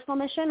my personal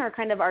mission or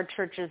kind of our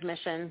church's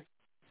mission?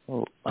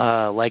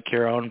 Like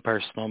your own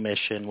personal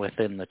mission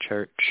within the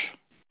church.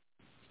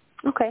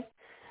 Okay.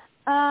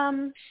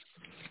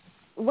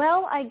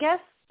 Well, I guess,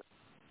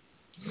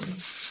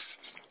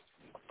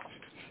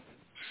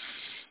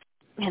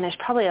 and there's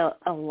probably a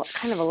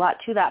kind of a lot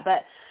to that,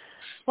 but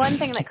one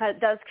thing that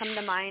does come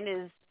to mind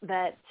is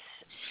that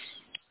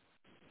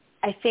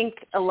I think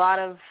a lot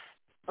of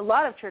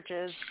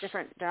churches,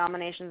 different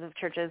denominations of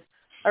churches,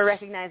 are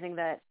recognizing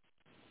that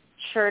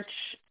church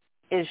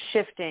is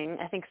shifting.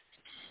 I think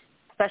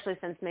especially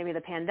since maybe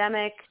the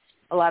pandemic,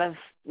 a lot of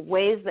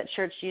ways that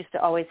church used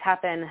to always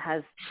happen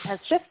has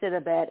shifted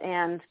a bit.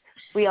 And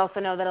we also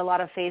know that a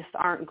lot of faiths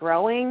aren't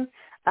growing,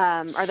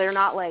 or they're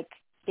not like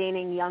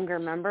gaining younger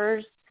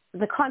members.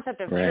 The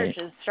concept of church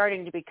is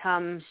starting to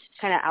become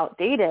kind of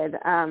outdated,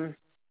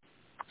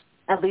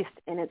 at least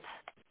in its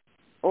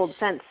old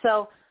sense.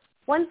 So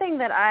one thing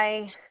that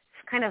I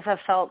kind of have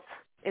felt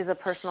is a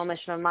personal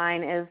mission of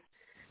mine is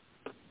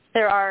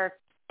there are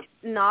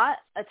not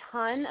a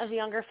ton of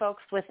younger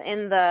folks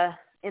within the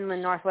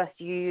Inland Northwest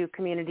UU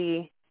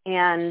community,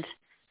 and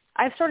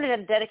I've sort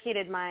of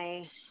dedicated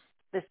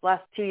this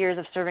last 2 years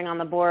of serving on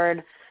the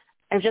board.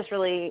 I've just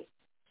really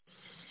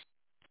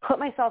put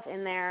myself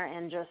in there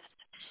and just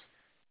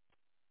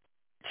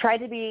try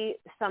to be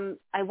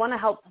I want to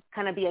help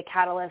kind of be a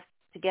catalyst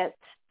to get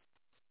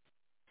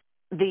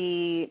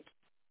the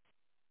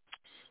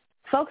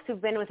folks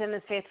who've been within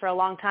this faith for a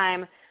long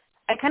time.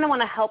 I kind of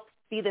want to help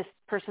be this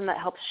person that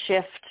helps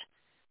shift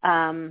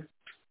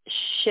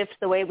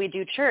the way we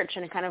do church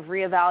and kind of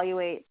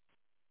reevaluate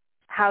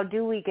how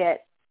do we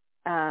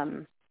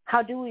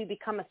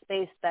become a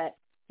space that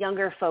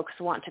younger folks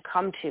want to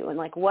come to, and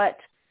like what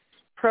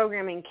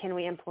programming can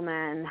we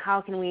implement, and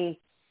how can we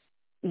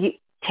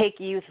take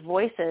youth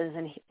voices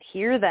and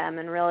hear them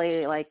and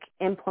really like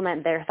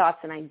implement their thoughts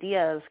and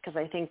ideas, because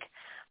I think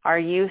our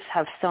youth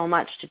have so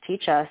much to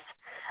teach us.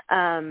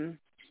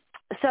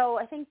 So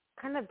I think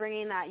kind of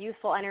bringing that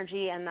youthful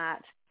energy and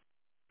that,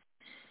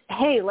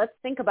 hey, let's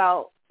think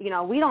about,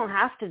 we don't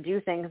have to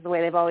do things the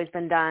way they've always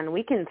been done.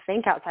 We can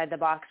think outside the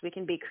box. We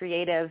can be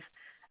creative.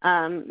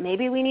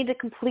 Maybe we need to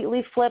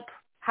completely flip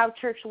how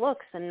church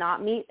looks and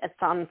not meet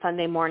on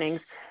Sunday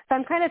mornings. So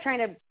I'm kind of trying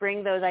to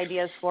bring those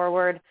ideas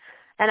forward,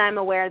 and I'm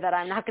aware that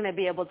I'm not going to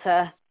be able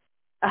to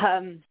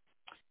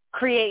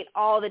create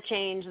all the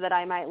change that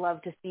I might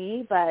love to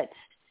see, but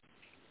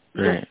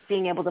just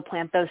being able to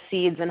plant those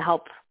seeds and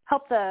help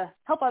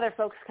other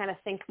folks kind of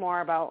think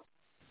more about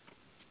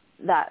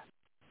that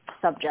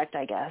subject,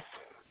 I guess.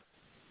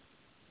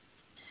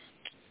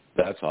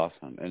 That's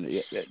awesome. And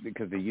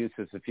because the youth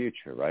is the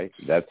future, right?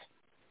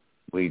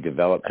 We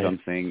develop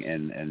something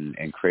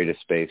and create a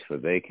space where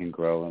they can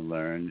grow and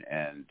learn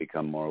and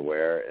become more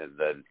aware, and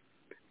then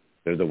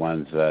they're the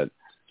ones that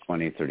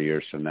 20, 30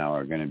 years from now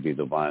are going to be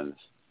the ones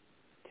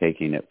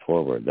taking it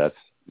forward.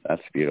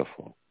 That's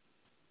beautiful.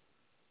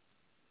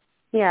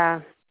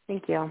 Yeah,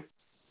 thank you.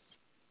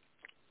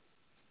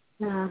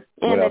 Yeah.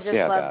 What And else I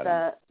just love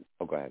the...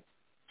 Oh, go ahead.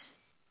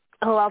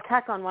 Oh, I'll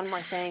tack on one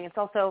more thing. It's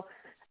also,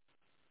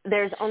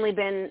 there's only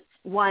been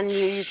one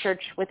UU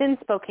church within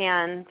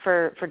Spokane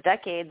for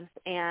decades,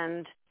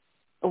 and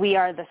we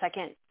are the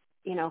second,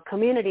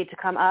 community to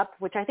come up,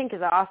 which I think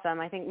is awesome.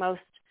 I think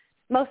most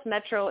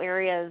metro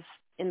areas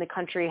in the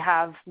country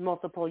have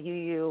multiple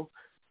UU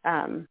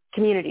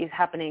communities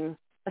happening,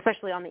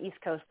 especially on the East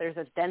Coast. There's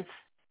a dense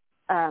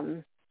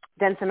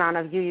amount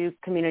of UU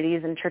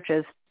communities and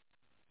churches.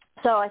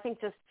 So I think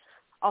just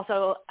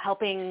also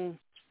helping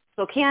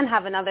Spokane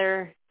have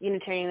another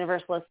Unitarian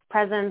Universalist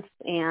presence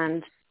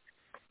and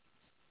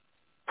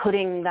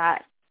putting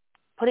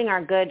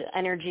our good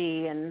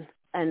energy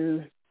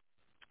and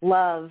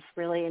love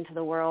really into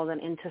the world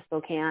and into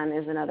Spokane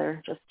is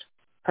another just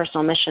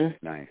personal mission.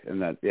 Nice.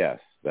 And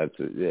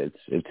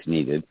it's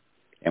needed.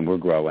 And we're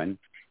growing.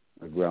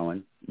 We're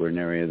an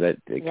area that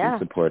can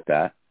support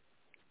that.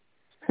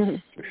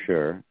 For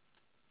sure.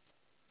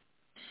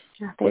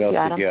 What else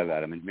did you have,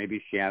 Adam? And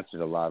maybe she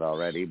answered a lot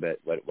already, but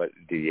what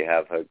do you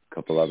have a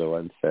couple other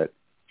ones that?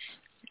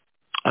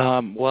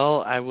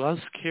 Well, I was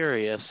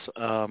curious.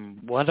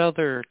 What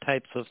other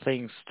types of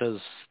things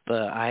does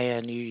the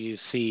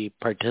INUUC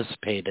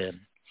participate in?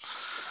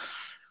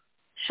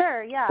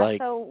 Sure. Yeah.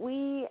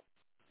 So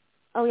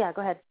Oh yeah.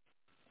 Go ahead.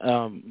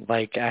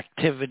 Like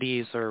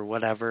activities or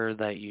whatever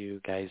that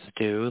you guys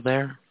do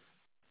there.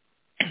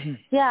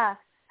 Yeah,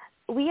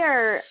 we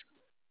are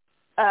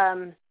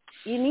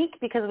unique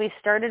because we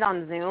started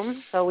on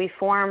Zoom. So we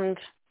formed,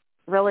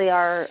 really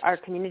our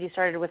community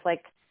started with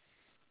like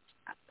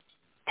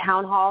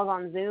town halls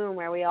on Zoom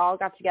where we all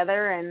got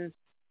together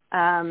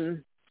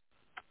and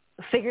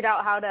figured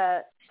out how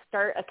to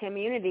start a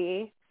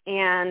community.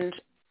 And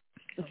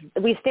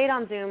we stayed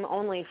on Zoom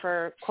only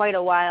for quite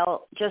a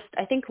while. Just,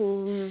 I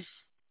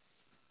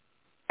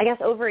guess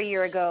over a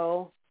year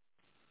ago,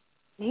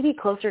 maybe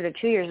closer to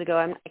 2 years ago.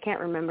 I can't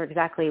remember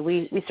exactly.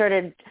 We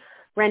started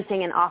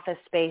renting an office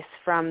space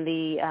from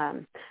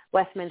the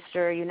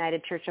Westminster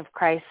United Church of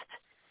Christ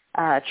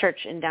church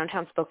in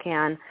downtown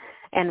Spokane.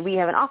 And we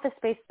have an office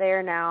space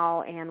there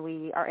now, and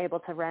we are able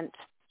to rent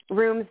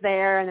rooms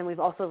there. And then we've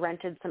also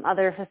rented some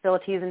other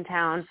facilities in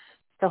town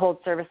to hold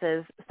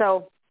services.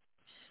 So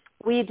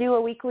we do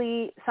a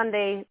weekly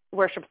Sunday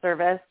worship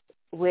service,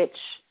 which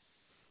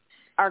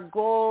our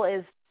goal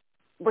is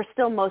we're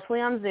still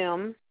mostly on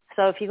Zoom.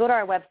 So if you go to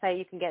our website,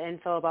 you can get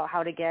info about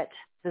how to get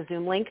the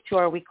Zoom link to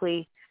our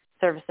weekly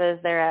services.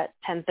 They're at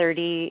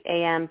 10:30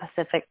 a.m.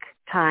 Pacific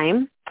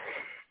time.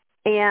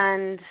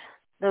 And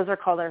those are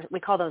we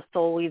call those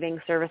soul weaving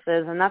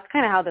services. And that's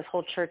kind of how this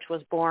whole church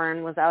was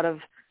born, was out of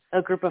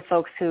a group of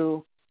folks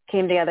who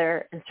came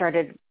together and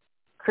started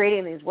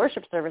creating these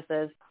worship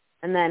services.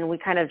 And then we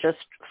kind of just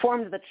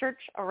formed the church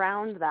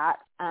around that.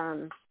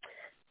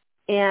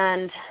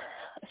 And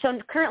so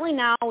currently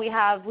now we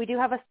do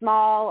have a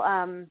small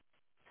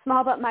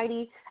but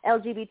mighty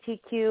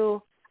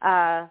LGBTQ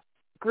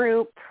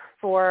group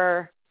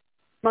for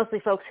mostly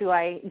folks who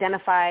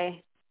identify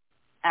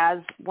as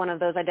one of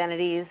those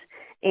identities.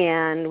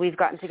 And we've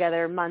gotten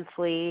together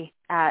monthly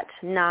at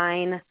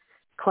 9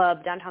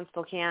 Club downtown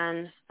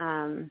Spokane,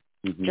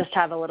 just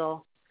have a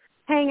little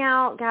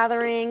hangout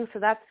gathering. So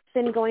that's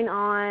been going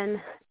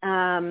on.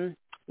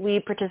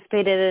 We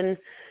participated in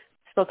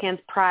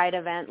Spokane's Pride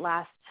event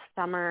last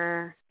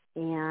summer,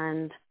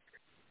 and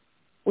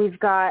we're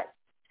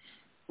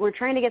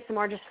trying to get some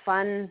more just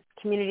fun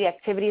community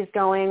activities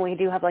going. We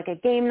do have like a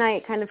game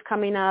night kind of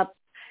coming up.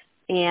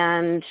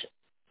 And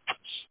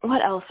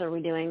what else are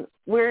we doing?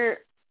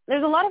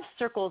 There's a lot of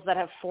circles that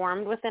have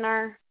formed within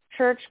our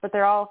church, but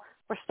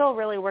we're still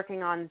really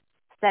working on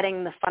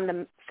setting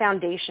the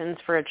foundations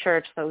for a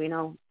church. So,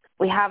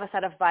 we have a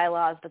set of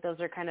bylaws, but those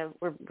are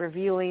we're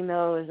reviewing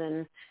those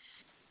and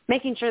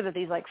making sure that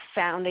these like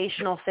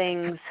foundational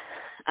things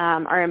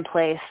are in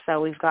place.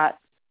 So we've got,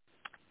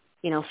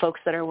 folks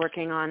that are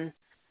working on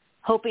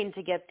hoping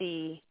to get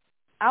the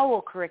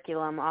OWL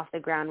curriculum off the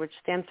ground, which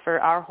stands for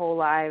Our Whole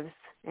Lives.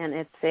 And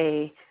it's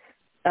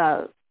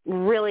a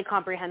really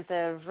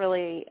comprehensive,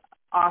 really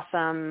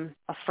awesome,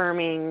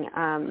 affirming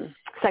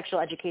sexual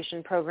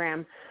education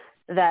program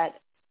that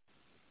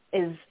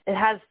it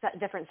has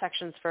different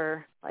sections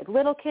for like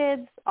little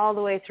kids all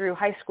the way through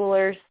high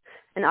schoolers.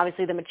 And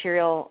obviously the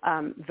material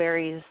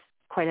varies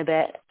quite a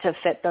bit to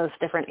fit those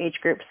different age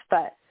groups.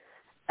 But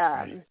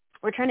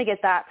we're trying to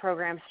get that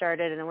program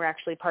started, and we're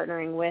actually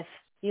partnering with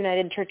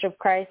United Church of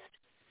Christ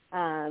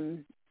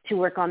to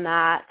work on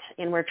that.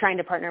 And we're trying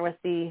to partner with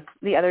the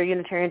other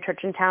Unitarian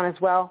church in town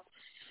as well.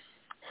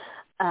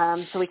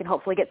 So we can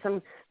hopefully get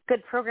some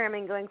good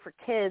programming going for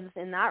kids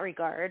in that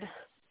regard.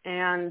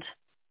 And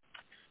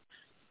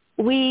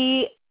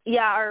we're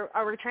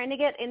trying to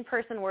get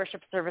in-person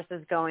worship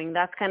services going.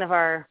 That's kind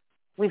of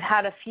we've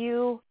had a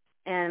few,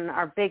 and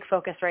our big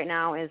focus right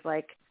now is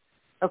like,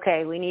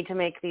 okay, we need to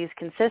make these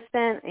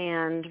consistent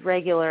and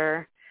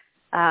regular.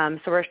 So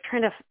we're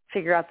trying to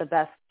figure out the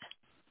best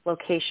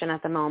location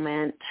at the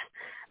moment.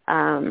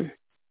 And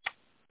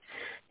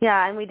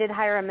we did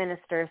hire a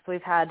minister. So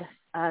we've had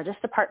just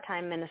a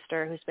part-time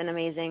minister who's been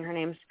amazing. Her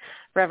name's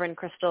Reverend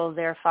Crystal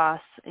Zerfos,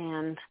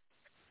 and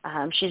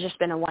she's just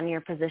been a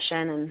 1-year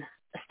position. And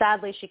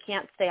sadly, she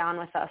can't stay on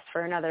with us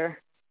for another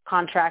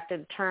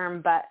contracted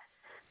term, but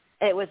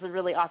it was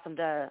really awesome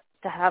to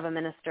have a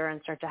minister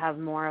and start to have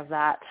more of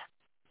that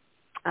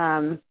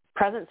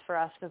presence for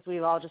us, because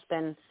we've all just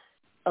been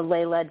a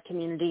lay-led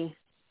community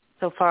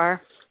so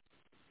far.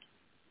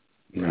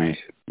 Right.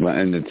 Well,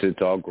 and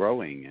it's all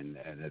growing, and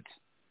it's,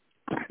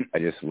 I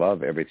just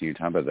love everything you're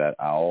talking about. That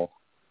OWL,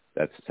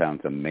 that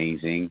sounds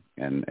amazing,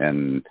 and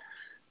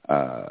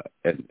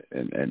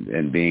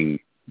being,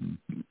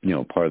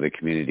 part of the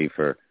community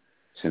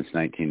since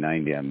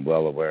 1990, I'm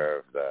well aware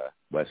of the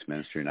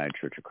Westminster United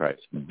Church of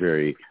Christ.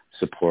 Very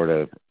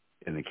supportive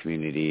in the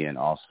community, and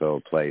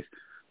also place,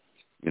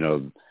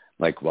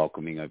 like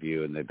welcoming of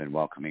you, and they've been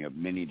welcoming of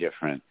many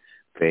different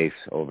faiths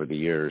over the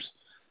years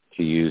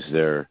to use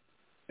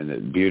in the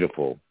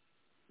beautiful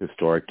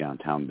historic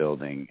downtown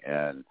building,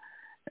 and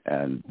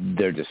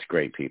they're just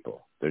great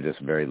people. They're just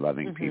very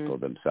loving people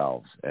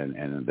themselves,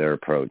 and their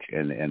approach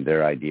and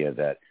their idea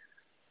that,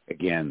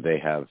 again, they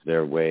have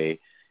their way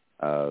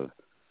of,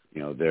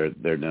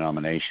 their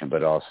denomination,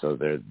 but also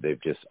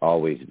they've just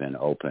always been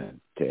open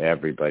to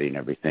everybody and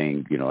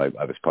everything.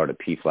 I was part of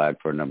PFLAG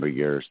for a number of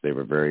years. They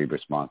were very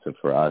responsive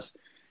for us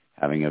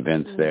having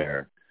events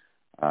there,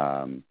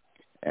 and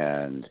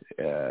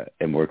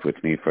worked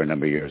with me for a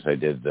number of years. I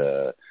did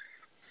the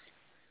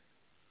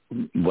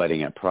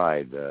wedding at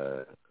Pride,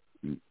 the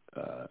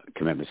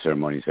commitment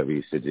ceremonies that we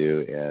used to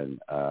do,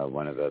 and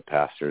one of the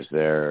pastors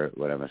there,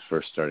 when I was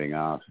first starting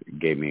off,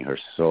 gave me her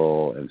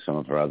soul and some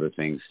of her other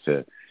things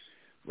to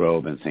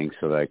robe and things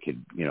so that I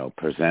could,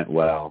 present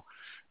well,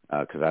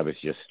 because I was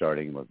just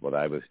starting with what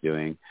I was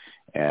doing.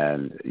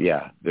 And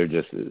they're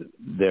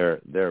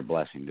a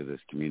blessing to this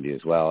community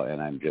as well.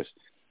 And I'm just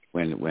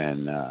when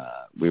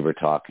we were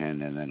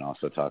talking, and then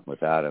also talking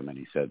with Adam, and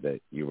he said that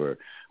you were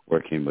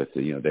working with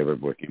they were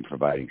working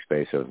providing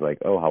space. I was like,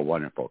 oh, how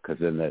wonderful, because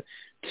then the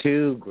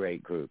two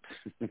great groups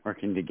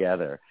working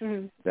together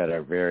that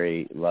are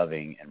very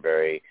loving and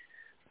very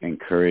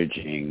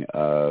encouraging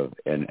of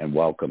and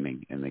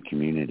welcoming in the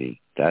community.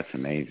 That's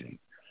amazing.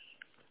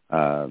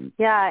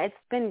 Yeah, it's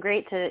been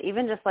great to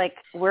even just like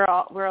we're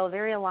all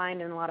very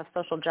aligned in a lot of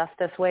social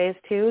justice ways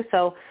too.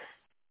 So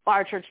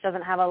our church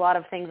doesn't have a lot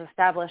of things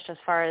established as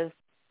far as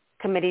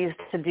committees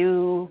to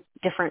do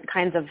different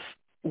kinds of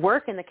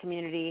work in the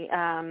community.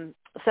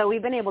 So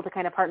we've been able to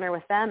kind of partner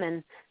with them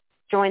and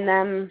join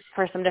them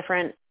for some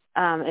different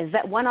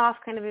one-off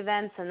kind of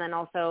events. And then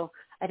also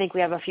I think we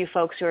have a few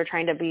folks who are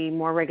trying to be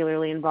more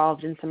regularly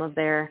involved in some of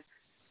their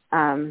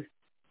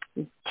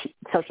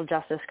social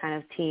justice kind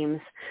of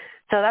teams.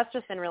 So that's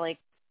just been really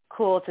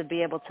cool to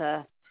be able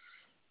to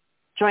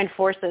join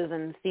forces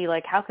and see,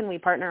 like, how can we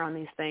partner on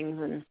these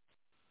things? And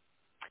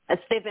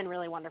they've been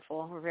really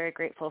wonderful. We're very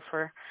grateful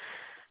for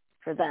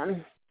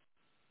them.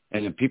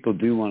 And if people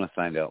do want to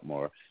find out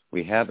more,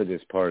 we have it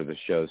as part of the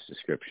show's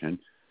description,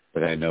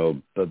 but I know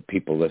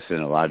people listen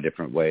in a lot of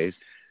different ways.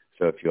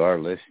 So if you are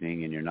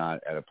listening and you're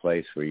not at a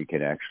place where you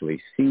can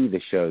actually see the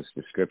show's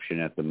description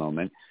at the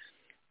moment,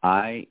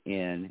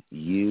 INUUC.org.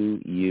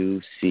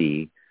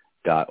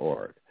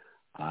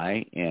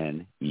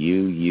 INUUC.org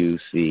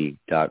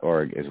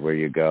is where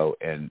you go,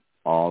 and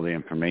all the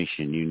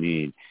information you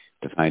need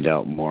to find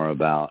out more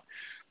about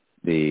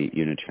the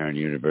Unitarian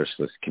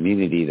Universalist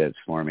community that's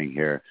forming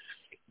here.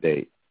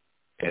 And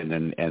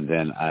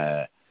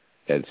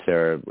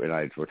Sarah and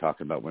I were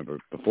talking about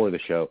before the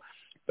show,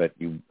 but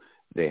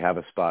they have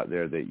a spot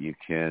there that you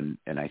can,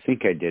 and I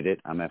think I did it.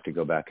 I'm gonna have to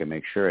go back and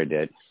make sure I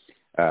did,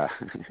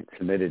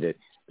 submitted it.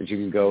 But you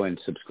can go and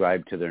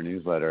subscribe to their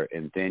newsletter,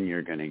 and then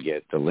you're going to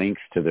get the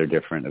links to their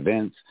different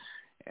events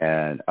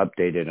and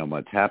updated on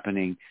what's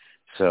happening.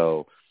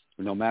 So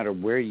no matter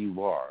where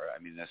you are, I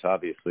mean, this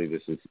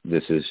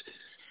is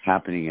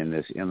happening in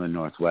this Inland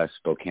Northwest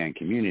Spokane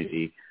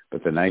community.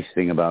 But the nice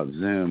thing about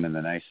Zoom and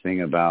the nice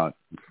thing about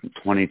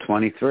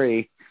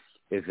 2023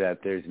 is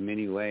that there's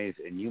many ways,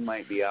 and you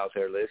might be out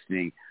there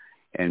listening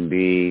and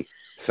be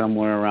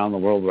somewhere around the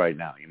world right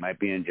now. You might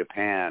be in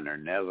Japan or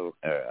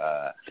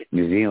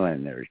New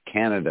Zealand or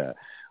Canada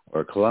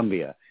or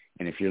Colombia.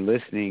 And if you're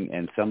listening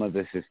and some of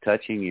this is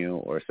touching you,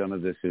 or some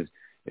of this is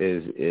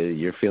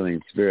you're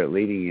feeling Spirit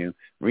leading you,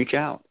 reach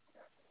out.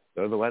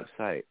 Go to the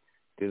website.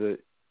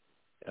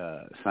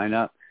 Sign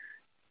up.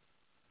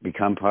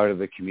 Become part of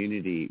the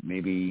community.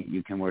 Maybe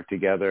you can work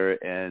together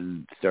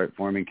and start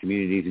forming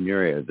communities in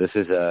your area. This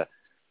is a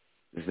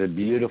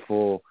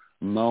beautiful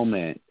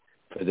moment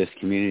for this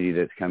community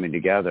that's coming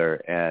together,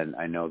 and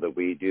I know that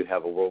we do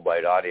have a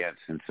worldwide audience,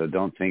 and so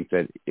don't think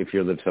that if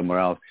you live somewhere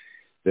else,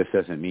 this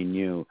doesn't mean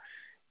you.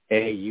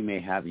 You may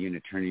have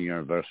Unitarian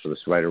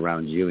Universalists right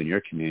around you in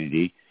your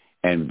community,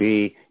 and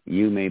B,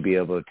 you may be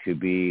able to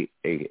be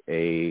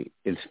a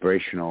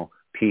inspirational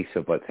piece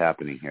of what's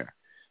happening here.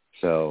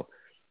 So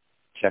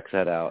check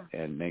that out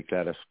and make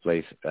that a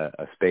space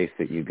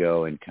that you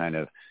go and kind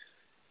of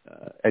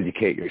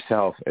educate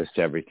yourself as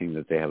to everything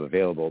that they have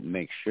available.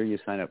 Make sure you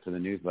sign up for the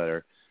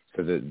newsletter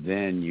so that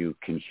then you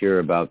can hear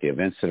about the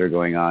events that are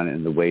going on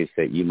and the ways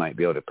that you might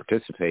be able to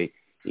participate,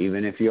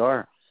 even if you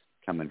are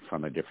coming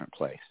from a different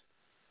place.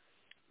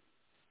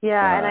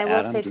 Yeah, and I will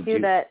Adam, say too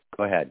that...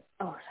 Go ahead.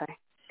 Oh, sorry.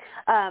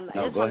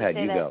 No, go ahead.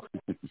 You go.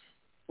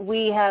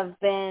 We have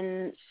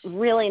been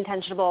really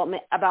intentional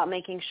about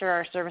making sure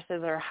our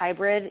services are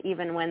hybrid,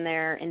 even when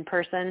they're in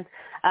person.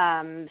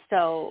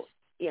 So,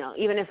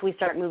 even if we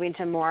start moving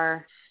to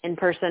more in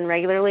person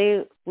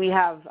regularly, we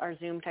have our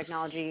Zoom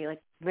technology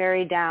like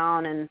very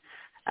down,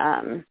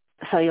 and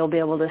so you'll be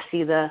able to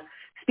see the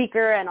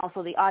speaker and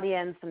also the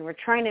audience. And we're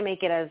trying to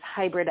make it as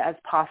hybrid as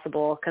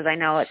possible, because I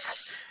know it's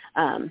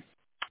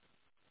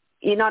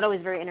you're not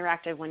always very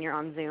interactive when you're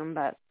on Zoom,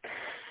 but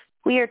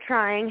we are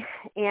trying.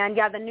 And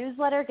yeah, the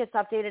newsletter gets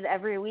updated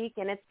every week,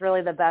 and it's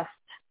really the best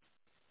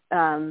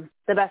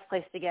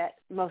place to get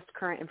most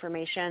current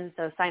information.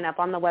 So sign up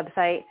on the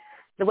website.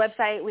 The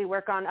website we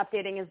work on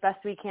updating as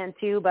best we can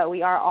too, but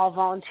we are all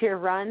volunteer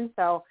run.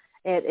 So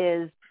it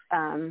is,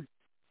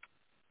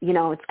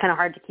 it's kind of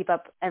hard to keep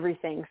up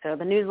everything. So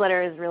the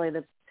newsletter is really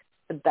the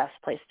best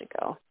place to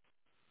go.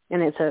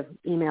 And it's a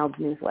emailed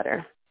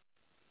newsletter.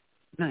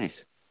 Nice.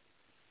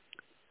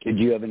 Did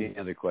you have any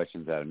other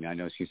questions, Adam? I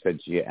know she said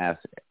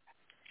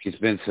she's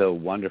been so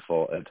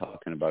wonderful at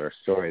talking about her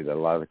story that a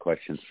lot of the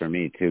questions for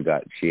me too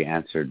she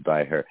answered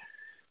by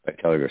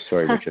telling her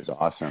story, which is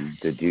awesome.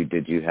 Did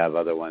you have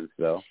other ones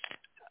though?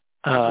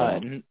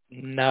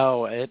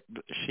 No,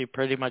 she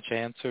pretty much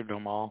answered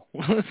them all.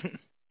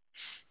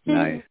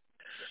 Nice.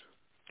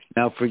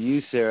 Now for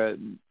you, Sarah,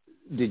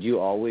 did you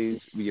always,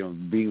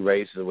 being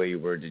raised the way you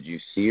were, did you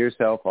see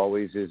yourself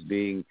always as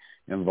being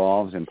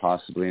involved and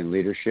possibly in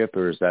leadership,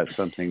 or is that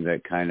something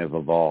that kind of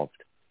evolved?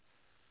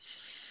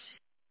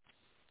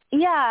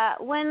 Yeah,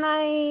 when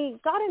I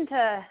got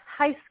into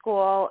high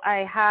school,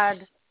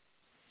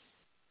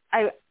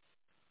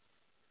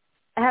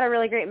 had a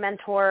really great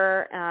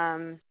mentor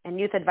and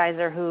youth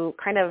advisor who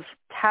kind of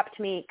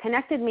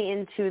connected me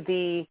into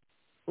the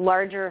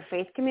larger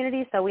faith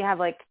community. So we have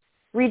like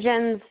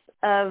regions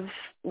of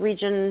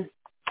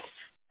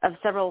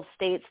several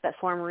states that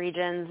form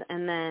regions,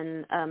 and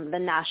then the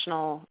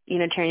National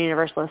Unitarian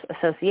Universalist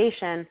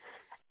Association.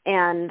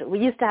 And we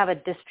used to have a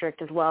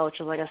district as well, which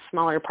was like a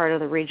smaller part of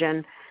the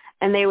region.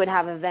 And they would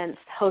have events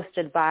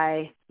hosted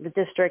by the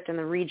district and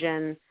the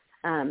region,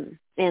 and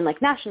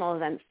like national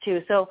events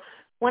too. So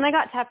when I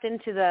got tapped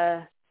into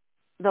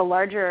the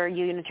larger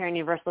Unitarian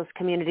Universalist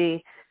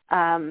community,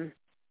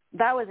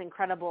 that was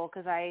incredible,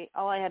 because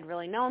all I had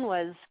really known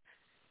was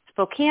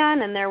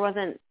Spokane, and there was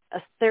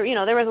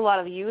a lot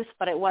of youth,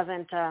 but there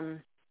wasn't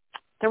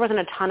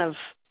a ton of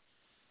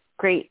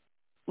great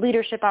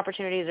leadership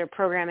opportunities or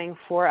programming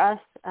for us.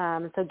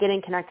 So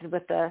getting connected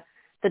with the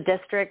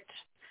district,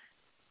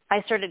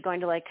 I started going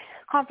to like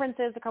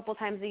conferences a couple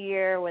times a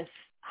year with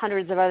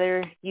hundreds of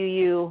other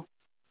UU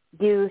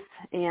youth,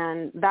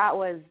 and that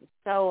was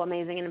so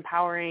amazing and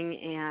empowering.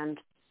 And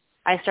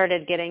I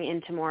started getting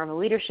into more of a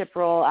leadership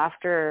role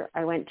after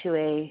I went to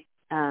a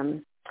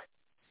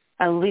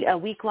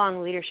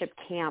week-long leadership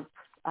camp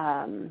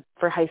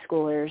for high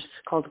schoolers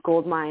called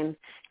Goldmine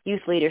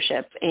Youth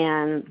Leadership.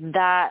 And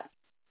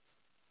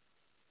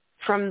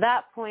from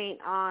that point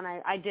on,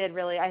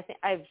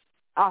 I've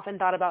often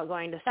thought about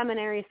going to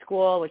seminary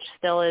school, which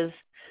still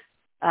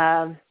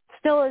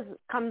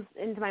comes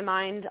into my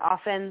mind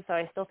often. So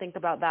I still think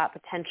about that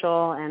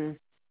potential. And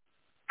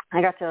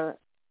I got to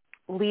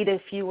lead a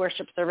few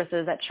worship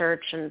services at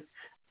church, and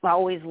I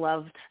always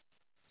loved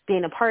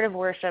being a part of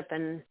worship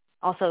and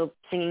also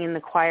singing in the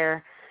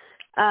choir.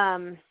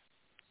 And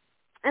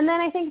then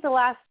I think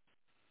a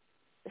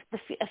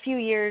few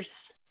years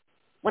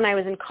when I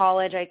was in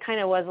college, I kind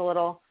of was a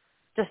little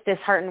just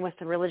disheartened with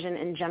the religion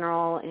in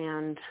general.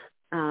 And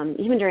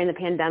even during the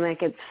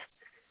pandemic,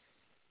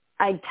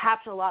 I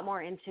tapped a lot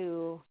more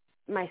into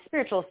my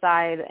spiritual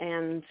side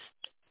and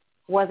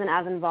wasn't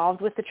as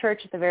involved with the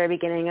church at the very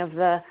beginning of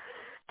the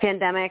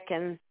pandemic.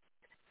 And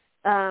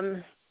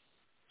so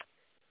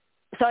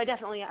I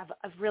definitely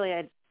I've really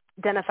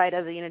identified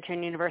as a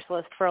Unitarian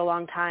Universalist for a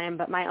long time,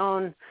 but my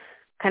own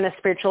kind of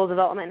spiritual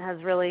development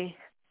has really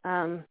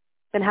been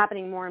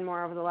happening more and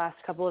more over the last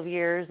couple of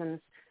years. And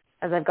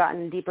as I've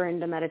gotten deeper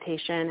into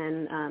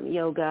meditation and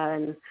yoga,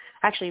 and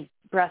actually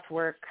breath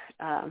work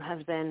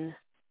has been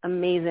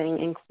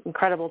amazing,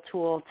 incredible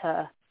tool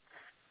to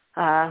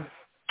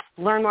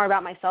learn more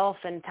about myself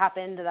and tap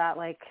into that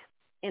like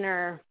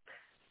inner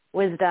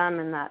wisdom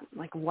and that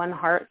like one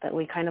heart that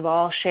we kind of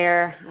all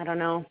share. I don't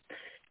know.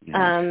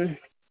 Yes.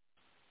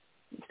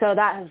 So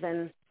that has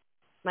been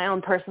my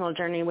own personal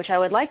journey, which I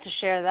would like to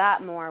share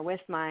that more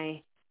with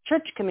my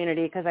church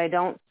community, because a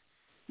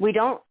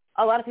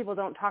lot of people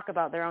don't talk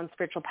about their own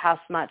spiritual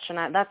paths much.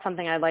 And that's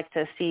something I'd like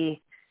to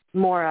see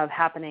more of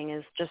happening,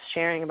 is just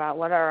sharing about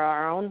what are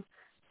our own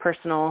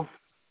personal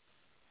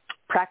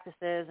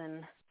practices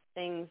and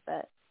things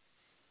that,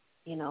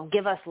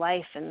 give us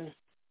life and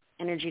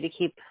energy to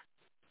keep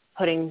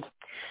doing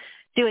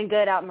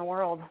good out in the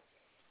world.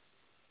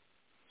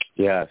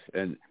 Yes.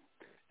 And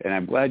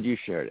I'm glad you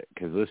shared it,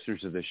 because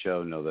listeners of the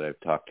show know that I've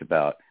talk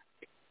about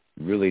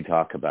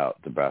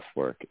the breath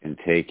work and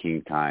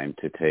taking time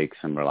to take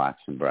some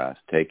relaxing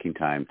breaths, taking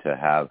time to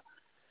have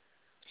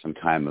some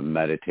time of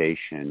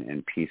meditation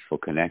and peaceful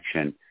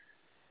connection.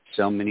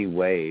 So many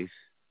ways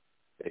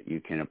that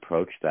you can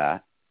approach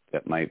that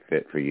might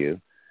fit for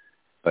you,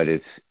 but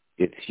it's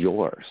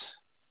yours.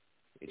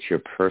 It's your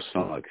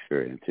personal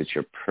experience. It's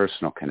your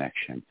personal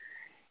connection.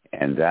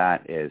 And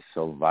that is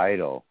so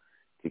vital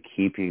to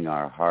keeping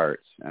our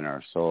hearts and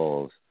our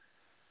souls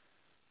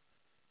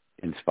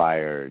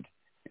inspired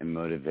and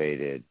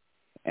motivated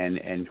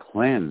and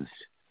cleansed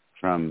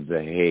from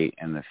the hate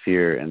and the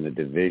fear and the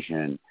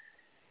division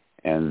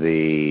and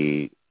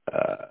the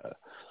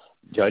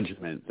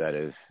judgment that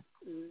is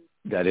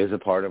a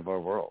part of our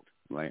world.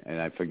 Right?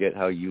 And I forget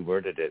how you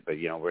worded it, but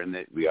we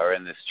are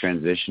in this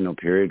transitional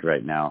period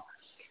right now.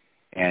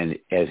 And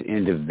as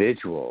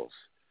individuals,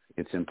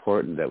 it's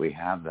important that we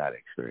have that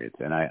experience.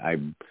 And I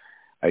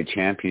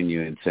champion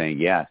you in saying,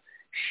 yes,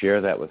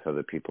 share that with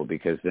other people,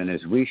 because then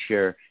as we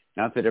share,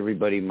 not that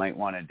everybody might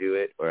want to do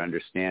it or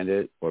understand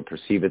it or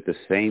perceive it the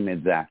same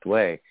exact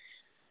way,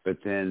 but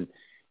then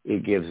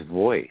it gives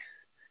voice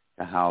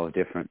to how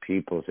different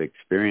people's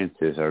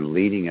experiences are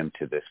leading them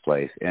to this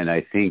place. And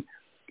I think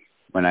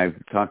when I've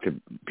talked to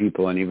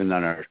people, and even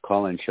on our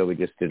call-in show we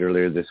just did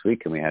earlier this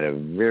week, and we had a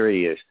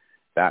various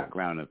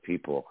background of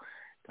people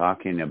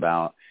talking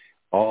about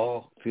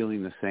all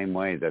feeling the same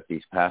way, that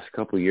these past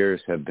couple of years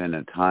have been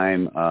a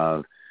time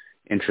of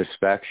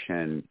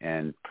introspection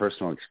and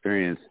personal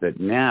experience, that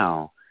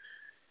now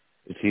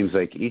it seems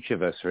like each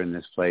of us are in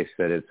this place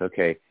that it's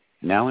okay,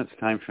 now it's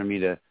time for me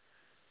to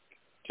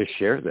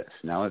share this.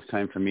 Now it's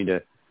time for me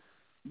to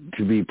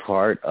be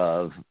part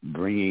of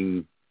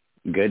bringing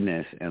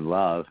goodness and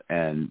love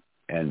and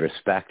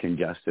respect and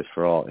justice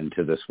for all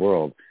into this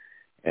world.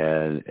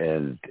 And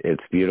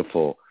it's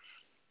beautiful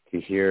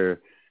to hear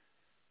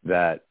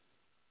that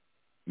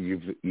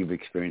you've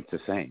experienced the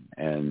same,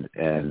 and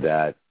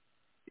that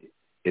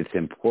it's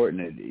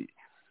important.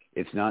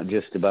 It's not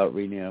just about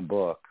reading a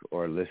book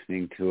or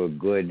listening to a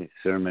good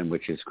sermon,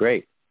 which is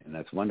great, and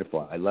that's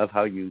wonderful. I love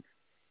how you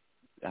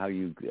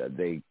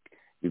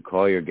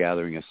call your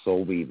gathering a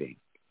soul weaving.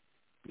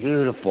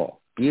 Beautiful.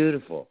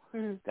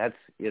 Mm. That's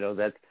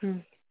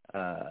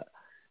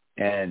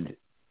and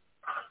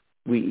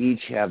we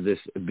each have this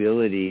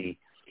ability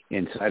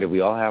inside of.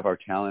 We all have our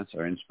talents,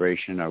 our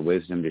inspiration, our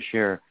wisdom to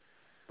share.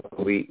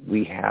 But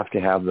we have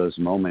to have those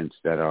moments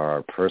that are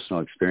our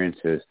personal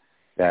experiences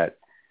that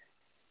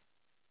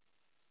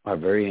are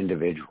very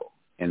individual,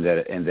 and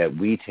that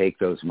we take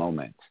those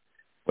moments,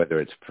 whether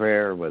it's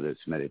prayer, whether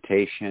it's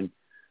meditation,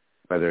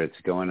 whether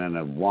it's going on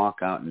a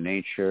walk out in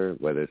nature,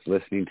 whether it's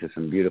listening to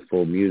some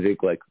beautiful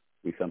music like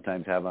we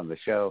sometimes have on the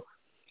show.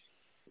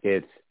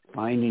 It's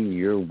finding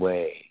your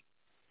way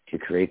to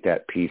create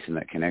that peace and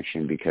that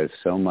connection, because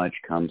so much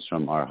comes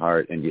from our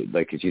heart. And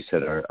like as you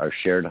said, our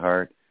shared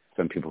heart.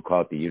 Some people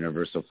call it the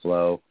universal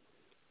flow.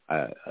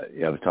 I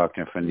was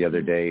talking to a friend the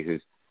other day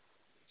who's,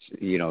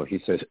 he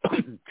says,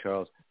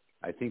 Charles,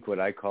 I think what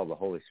I call the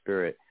Holy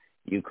Spirit,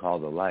 you call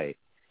the light.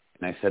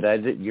 And I said,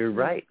 you're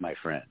right, my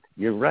friend.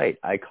 You're right.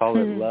 I call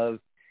it love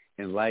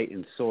and light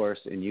and source,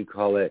 and you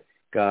call it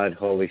God,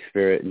 Holy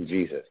Spirit, and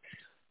Jesus.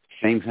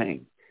 Same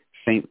thing.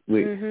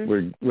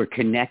 We're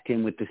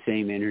connecting with the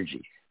same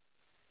energies.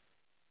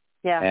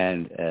 Yeah.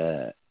 And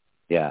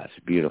it's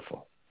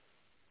beautiful.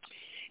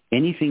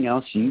 Anything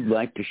else you'd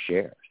like to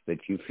share that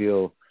you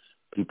feel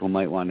people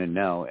might want to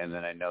know? And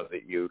then I know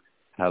that you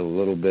have a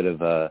little bit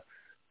of a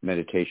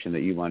meditation that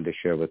you wanted to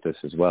share with us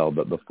as well.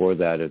 But before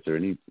that, is there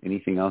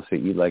anything else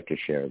that you'd like to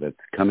share that's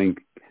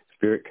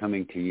Spirit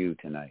coming to you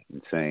tonight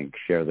and saying,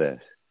 share this?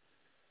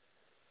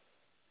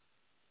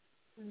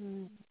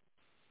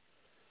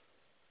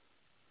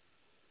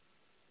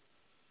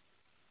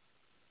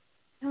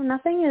 No,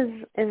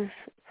 nothing is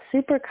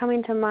super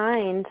coming to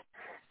mind.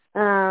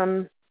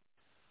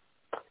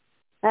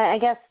 I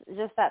guess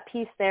just that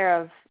piece there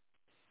of,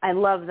 I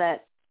love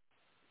that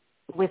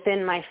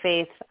within my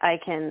faith I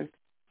can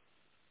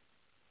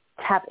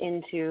tap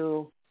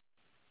into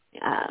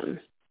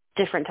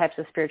different types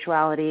of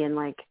spirituality and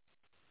like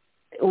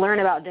learn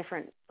about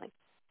different like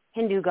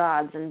Hindu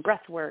gods and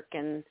breath work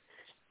and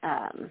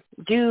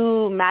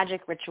do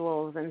magic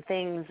rituals and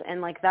things,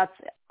 and like that's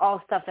all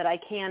stuff that I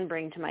can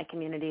bring to my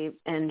community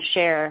and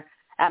share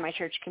at my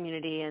church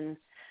community, and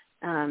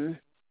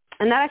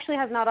that actually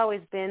has not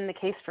always been the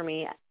case for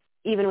me.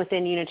 Even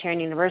within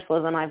Unitarian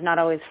Universalism, I've not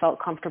always felt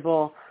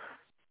comfortable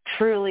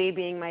truly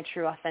being my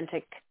true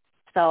authentic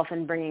self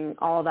and bringing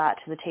all that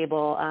to the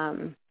table.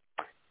 And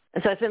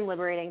so it's been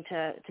liberating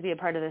to be a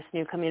part of this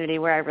new community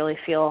where I really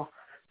feel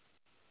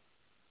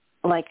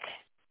like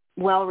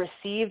well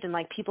received, and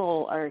like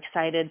people are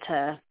excited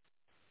to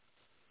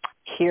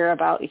hear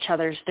about each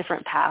other's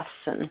different paths.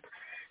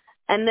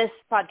 And this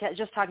podcast,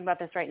 just talking about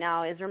this right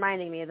now, is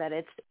reminding me that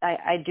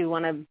I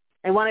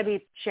want to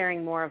be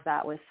sharing more of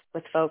that with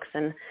folks,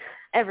 and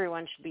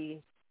everyone should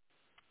be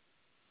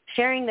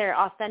sharing their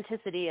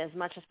authenticity as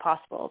much as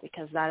possible,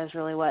 because that is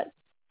really what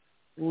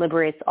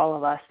liberates all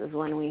of us, is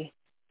when we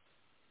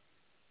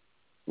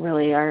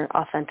really are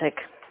authentic.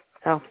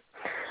 So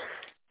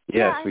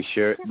yes, we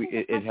share.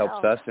 It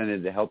helps us, and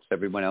it helps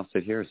everyone else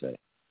that hears it.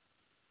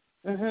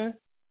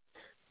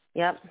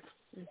 Yep,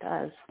 it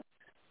does.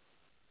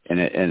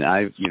 And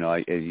I've,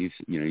 as you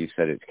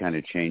said, it's kind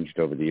of changed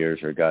over the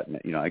years, or gotten,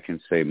 I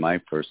can say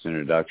my first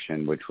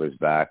introduction, which was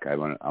back, I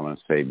want to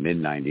say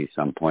mid-90s,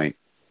 some point.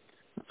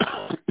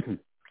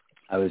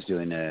 I was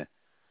doing a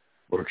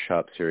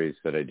workshop series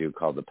that I do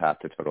called The Path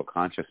to Total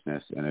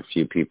Consciousness, and a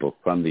few people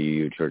from the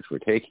UU Church were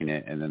taking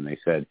it, and then they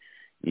said,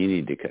 you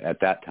need to, at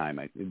that time,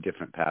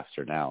 different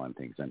pastor now and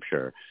things, I'm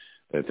sure,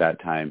 but at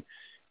that time,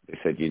 they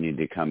said, you need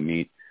to come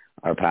meet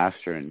our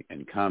pastor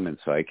and come. And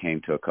so I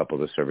came to a couple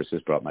of the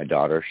services, brought my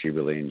daughter. She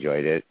really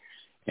enjoyed it.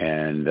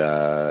 And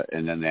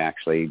then they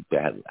actually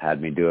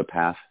had me do a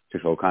Path to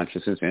Total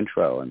Consciousness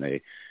intro, and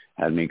they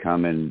had me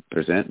come and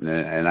present.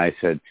 And I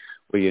said,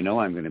 well,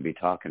 I'm going to be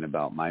talking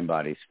about mind,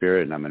 body,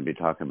 spirit, and I'm going to be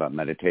talking about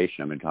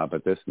meditation. I'm going to talk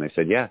about this. And they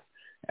said, yeah,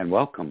 and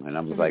welcome. And I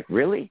was like,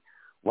 really?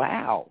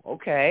 Wow.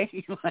 Okay.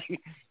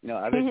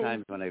 Other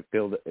times when I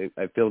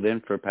filled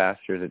in for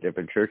pastors at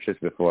different churches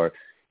before,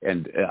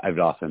 and I've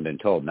often been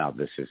told, now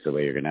this is the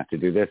way you're going to have to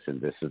do this,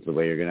 and this is the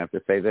way you're going to have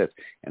to say this,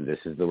 and this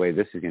is the way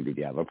this is going to be.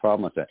 Do you have a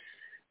problem with that?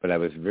 But I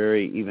was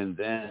even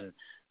then,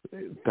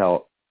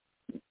 felt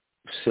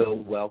so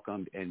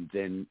welcomed, and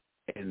then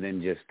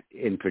just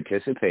in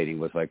participating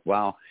was like,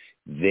 wow,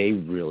 they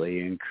really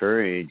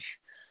encourage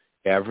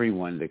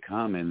everyone to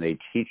come, and they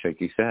teach,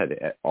 like you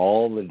said,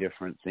 all the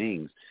different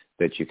things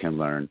that you can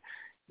learn,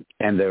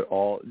 and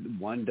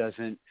one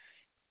doesn't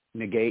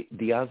negate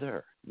the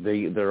other.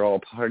 They're all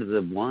part of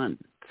the one.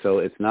 So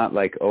it's not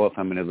like, if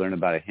I'm going to learn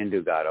about a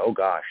Hindu god, oh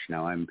gosh,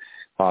 now I'm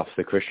off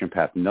the Christian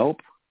path. Nope.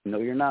 No,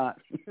 you're not.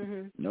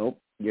 Nope.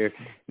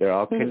 They're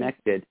all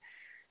connected.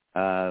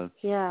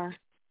 Yeah.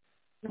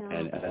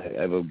 And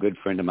I have a good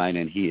friend of mine,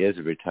 and he is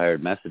a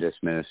retired Methodist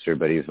minister,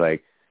 but he's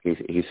like,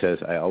 he says,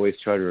 I always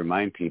try to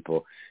remind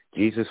people,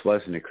 Jesus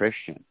wasn't a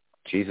Christian.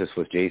 Jesus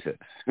was Jesus.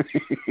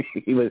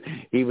 he was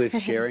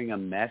sharing a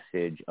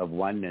message of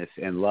oneness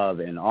and love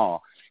and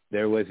all.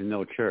 There was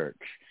no church.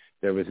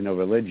 There was no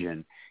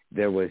religion.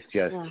 There was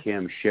just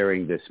him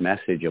sharing this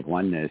message of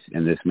oneness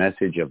and this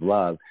message of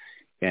love.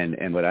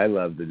 And what I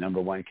love, the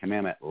number one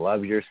commandment,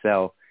 love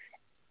yourself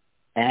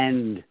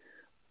and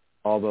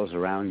all those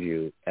around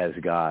you as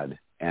God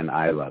and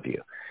I love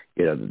you.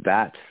 You know,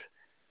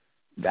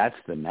 that's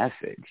the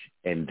message.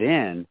 And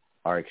then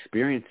our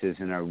experiences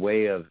and our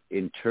way of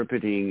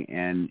interpreting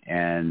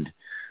and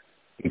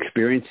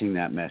experiencing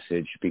that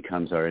message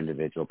becomes our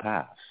individual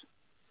paths.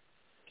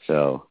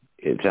 So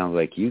it sounds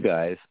like you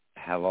guys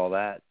have all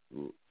that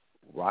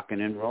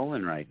rocking and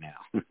rolling right now.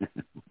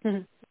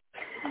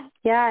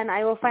 Yeah, and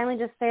I will finally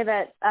just say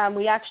that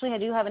we actually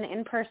do have an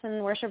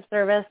in-person worship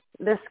service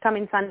this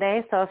coming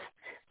Sunday. So if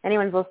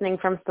anyone's listening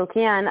from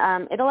Spokane,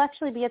 it'll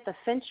actually be at the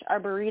Finch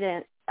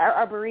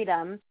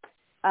Arboretum.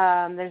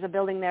 There's a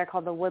building there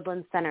called the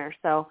Woodland Center.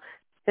 So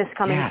this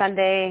coming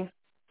Sunday,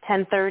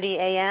 10:30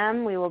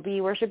 a.m., we will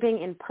be worshiping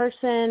in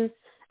person,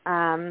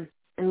 and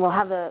we'll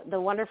have the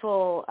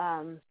wonderful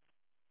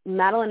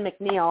Madeline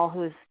McNeil,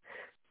 who's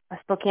a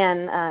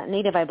Spokane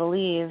native, I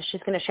believe.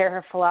 She's going to share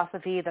her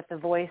philosophy that the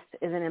voice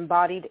is an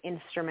embodied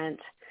instrument,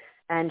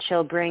 and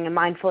she'll bring a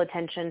mindful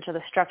attention to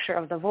the structure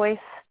of the voice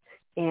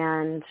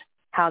and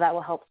how that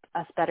will help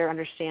us better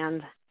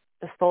understand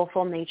the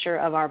soulful nature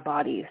of our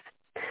bodies.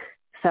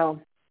 So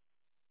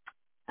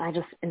I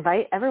just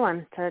invite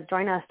everyone to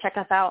join us, check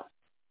us out.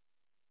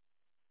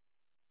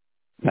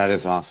 That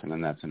is awesome,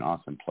 and that's an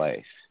awesome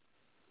place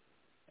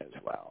as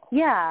well.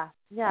 Yeah,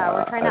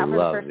 we're trying out for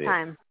the first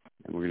time.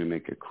 And we're going to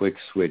make a quick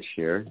switch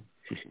here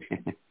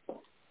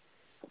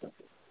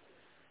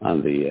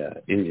on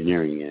the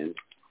engineering end.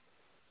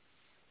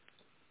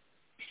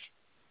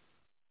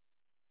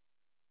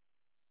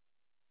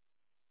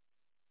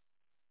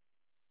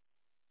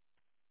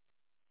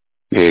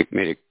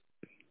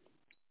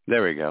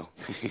 There we go.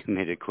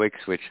 Made a quick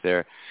switch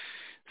there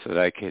so that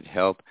I could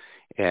help.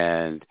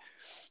 And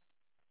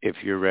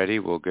if you're ready,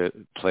 we'll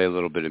play a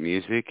little bit of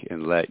music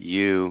and let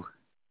you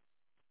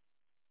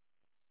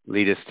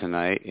lead us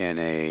tonight in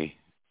a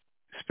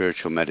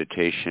spiritual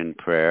meditation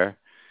prayer.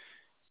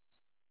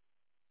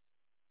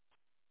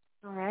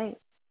 All right.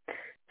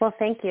 Well,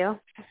 thank you.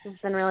 This has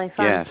been really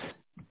fun. Yes.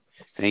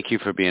 Thank you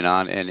for being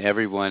on. And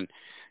everyone,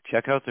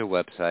 check out their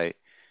website.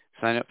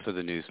 Sign up for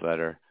the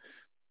newsletter.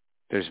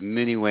 There's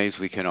many ways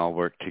we can all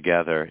work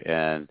together.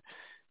 And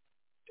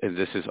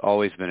this has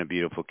always been a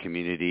beautiful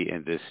community.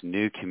 And this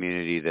new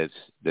community that's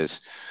this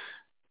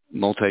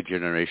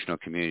multi-generational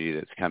community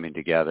that's coming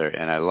together.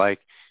 And I like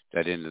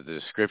that in the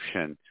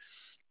description,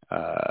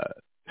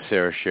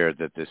 Sara shared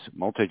that this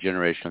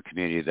multi-generational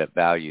community that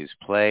values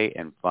play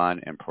and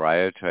fun and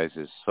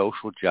prioritizes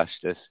social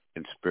justice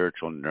and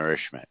spiritual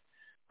nourishment.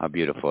 How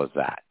beautiful is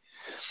that?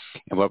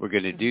 And what we're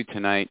going to do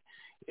tonight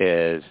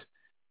is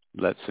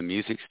let some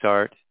music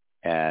start,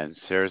 and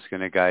Sara's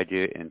going to guide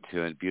you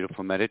into a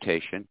beautiful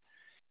meditation.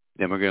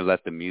 Then we're going to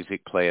let the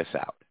music play us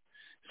out.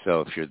 So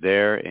if you're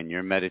there and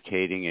you're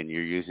meditating and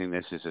you're using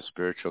this as a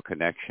spiritual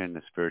connection,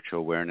 a spiritual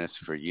awareness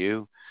for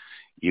you,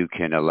 you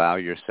can allow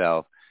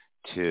yourself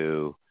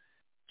to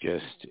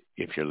just,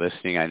 if you're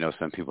listening, I know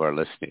some people are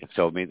listening, have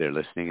told me they're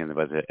listening and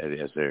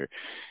as they're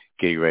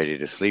getting ready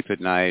to sleep at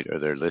night, or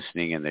they're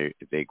listening and they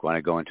want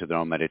to go into their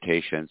own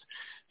meditations.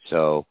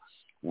 So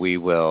we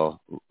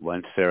will,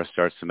 once Sara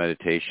starts the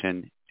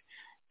meditation,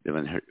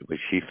 when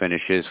she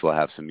finishes, we'll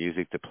have some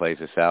music that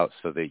plays us out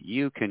so that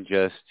you can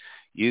just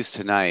use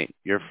tonight,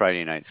 your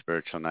Friday night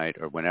spiritual night,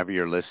 or whenever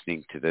you're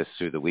listening to this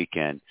through the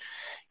weekend,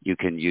 you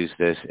can use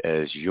this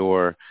as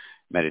your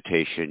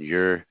meditation,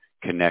 your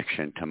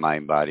connection to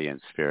mind, body,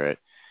 and spirit.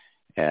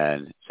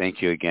 And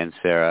thank you again,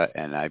 Sara,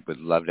 and I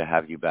would love to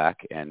have you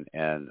back. And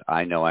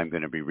I know I'm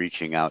going to be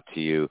reaching out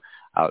to you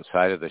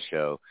outside of the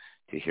show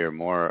to hear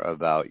more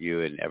about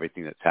you and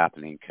everything that's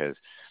happening, because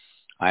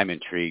I'm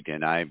intrigued,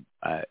 and I'm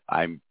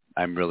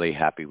really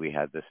happy we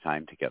had this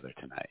time together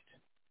tonight.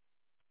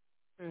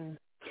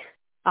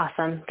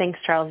 Awesome. Thanks,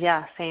 Charles.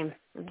 Yeah, same.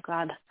 I'm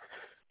glad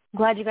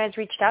you guys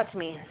reached out to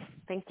me.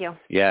 Thank you.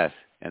 Yes,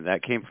 and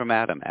that came from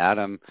Adam.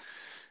 Adam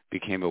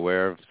became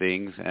aware of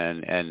things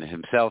and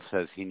himself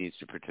says he needs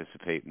to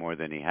participate more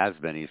than he has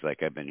been. He's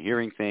like, I've been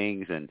hearing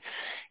things and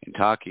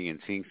talking and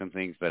seeing some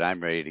things, but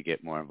I'm ready to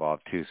get more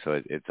involved too.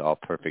 So it's all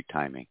perfect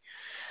timing.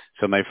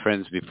 So my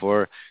friends,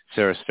 before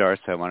Sara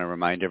starts, I want to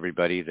remind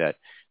everybody that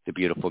the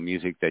beautiful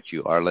music that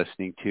you are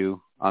listening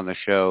to on the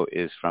show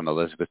is from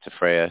Elizabeth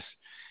DeFrayis,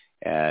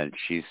 and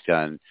she's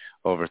done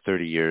over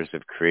 30 years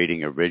of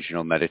creating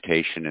original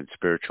meditation and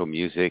spiritual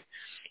music.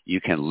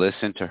 You can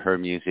listen to her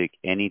music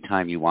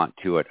anytime you want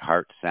to at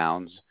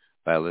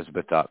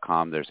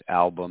heartsounds.elizabeth.com. There's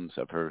albums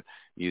of her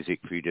music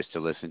for you just to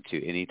listen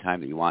to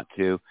anytime that you want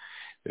to.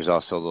 There's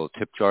also a little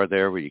tip jar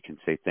there where you can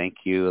say, thank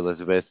you,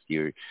 Elizabeth.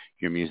 Your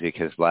music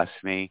has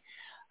blessed me.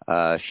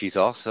 She's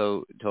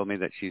also told me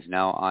that she's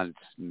now on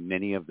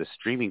many of the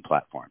streaming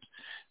platforms.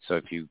 So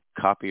if you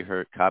copy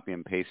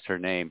and paste her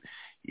name,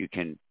 you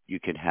can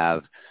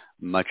have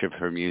much of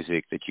her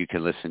music that you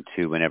can listen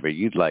to whenever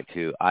you'd like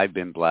to. I've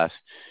been blessed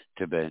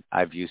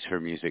I've used her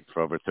music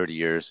for over 30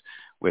 years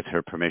with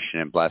her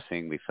permission and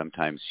blessing.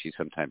 She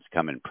sometimes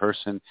come in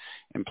person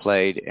and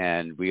played.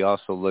 And we're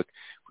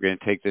going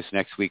to take this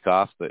next week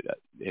off, but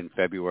in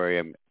February,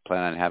 I'm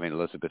planning on having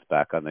Elizabeth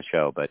back on the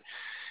show. But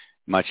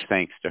much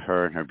thanks to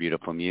her and her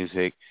beautiful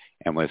music.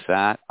 And with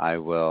that, I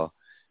will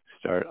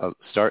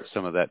start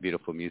some of that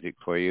beautiful music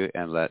for you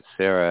and let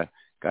Sara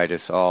guide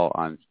us all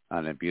on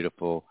a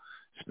beautiful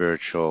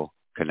spiritual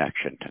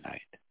connection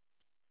tonight.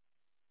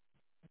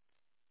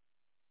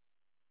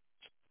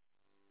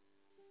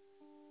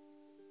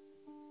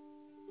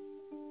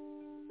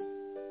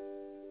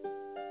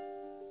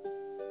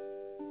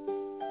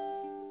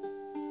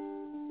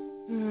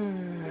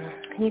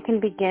 You can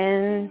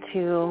begin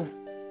to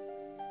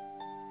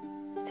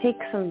take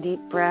some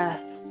deep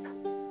breaths,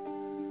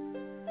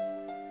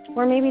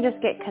 or maybe just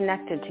get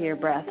connected to your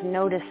breath.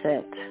 Notice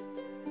it.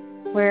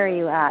 Where are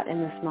you at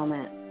in this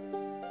moment?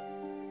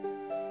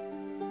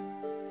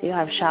 Do you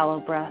have shallow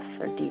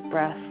breaths or deep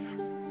breaths?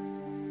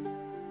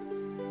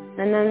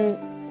 And then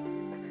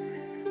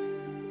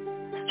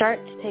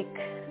start to take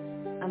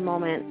a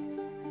moment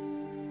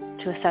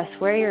to assess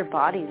where your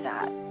body's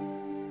at.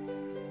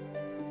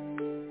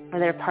 Are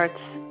there parts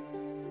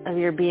of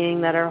your being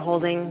that are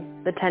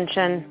holding the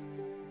tension,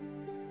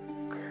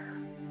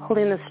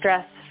 holding the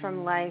stress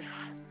from life?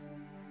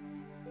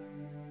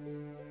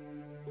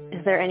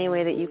 Is there any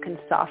way that you can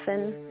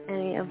soften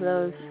any of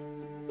those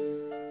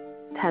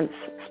tense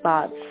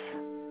spots?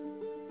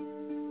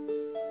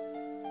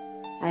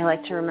 I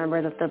like to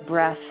remember that the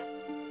breath,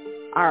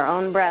 our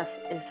own breath,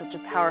 is such a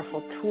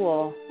powerful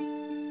tool.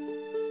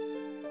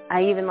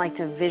 I even like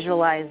to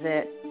visualize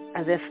it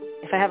as if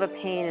I have a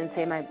pain and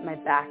say my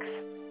back's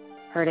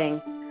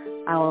hurting,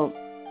 I'll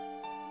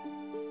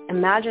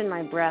imagine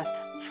my breath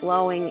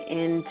flowing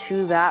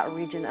into that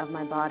region of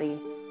my body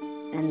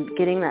and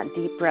getting that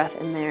deep breath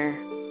in there.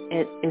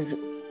 It is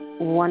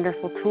a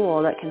wonderful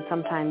tool that can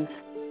sometimes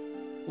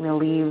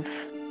relieve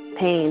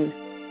pain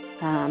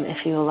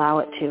if you allow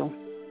it to.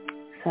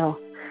 So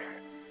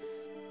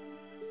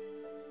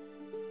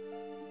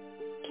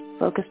keep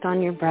focused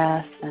on your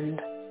breath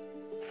and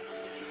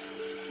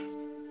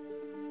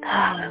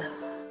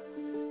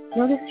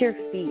notice your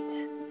feet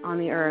on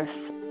the earth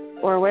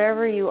or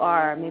wherever you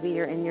are. Maybe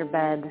you're in your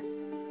bed.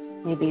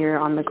 Maybe you're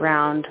on the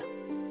ground.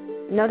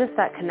 Notice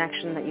that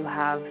connection that you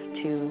have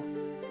to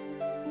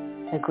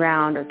the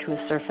ground or to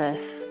a surface.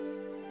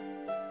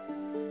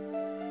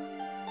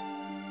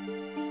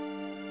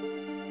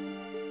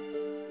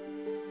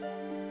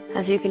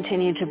 As you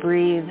continue to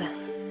breathe,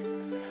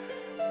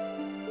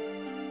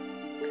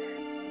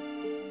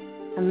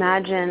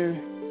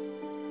 imagine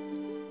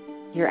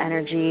your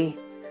energy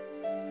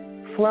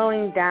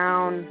flowing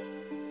down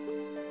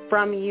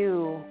from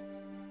you,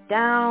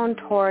 down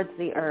towards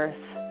the earth.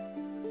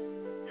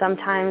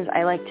 Sometimes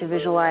I like to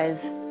visualize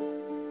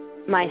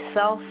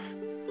myself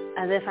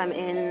as if I'm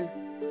in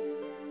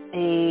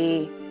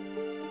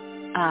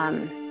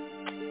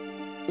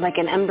like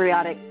an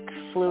embryonic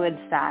fluid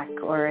sac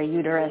or a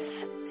uterus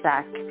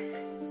sac,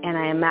 and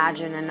I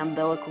imagine an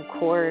umbilical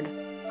cord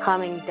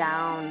coming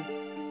down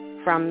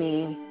from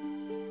me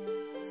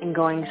and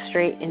going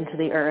straight into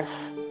the earth,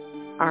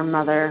 our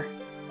mother,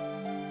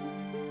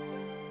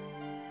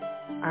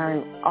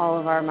 all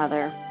of our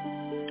mother,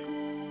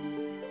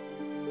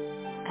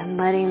 and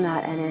letting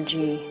that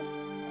energy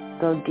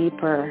go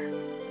deeper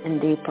and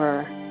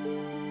deeper.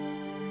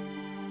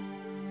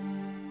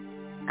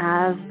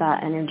 As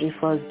that energy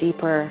flows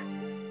deeper,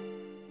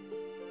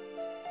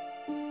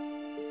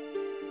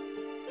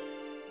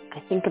 I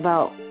think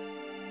about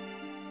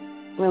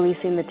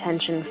releasing the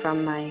tension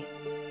from my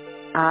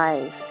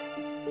eyes.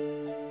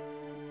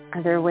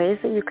 Are there ways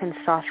that you can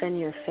soften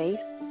your face?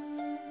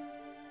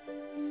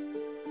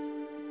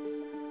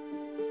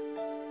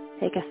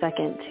 Take a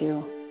second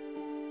to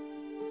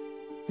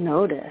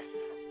notice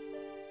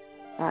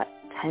that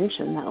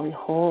tension that we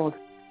hold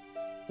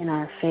in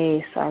our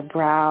face, our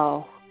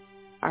brow,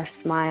 our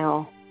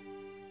smile.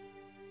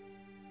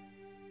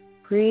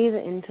 Breathe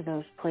into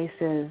those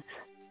places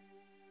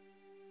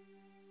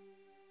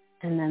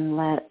and then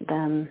let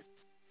them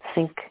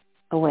sink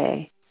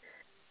away.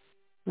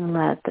 And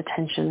let the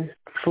tension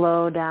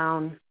flow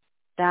down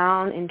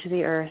into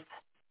the earth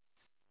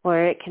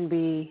where it can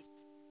be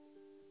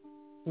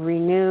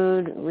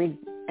renewed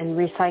and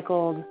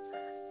recycled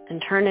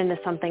and turned into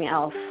something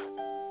else.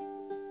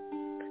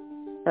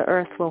 The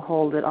earth will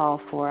hold it all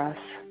for us.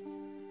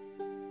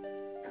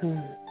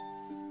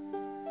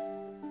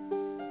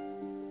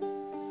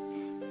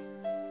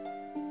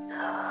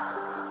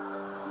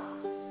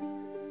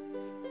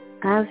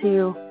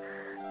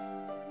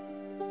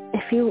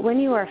 When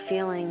you are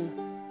feeling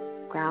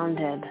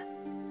grounded,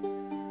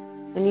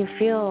 when you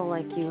feel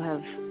like you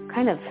have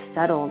kind of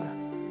settled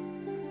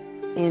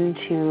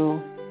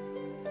into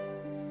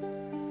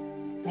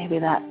maybe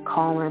that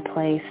calmer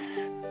place.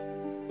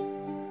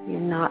 You're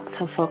not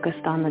so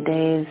focused on the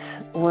day's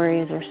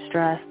worries or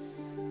stress.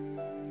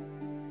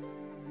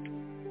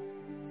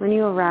 When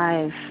you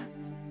arrive,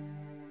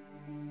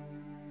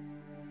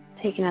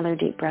 take another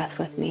deep breath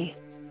with me.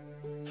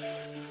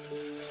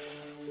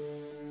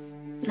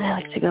 I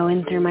like to go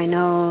in through my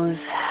nose,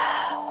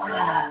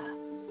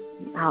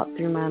 out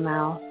through my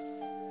mouth.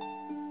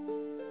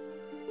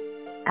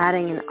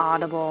 Adding an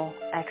audible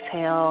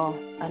exhale,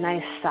 a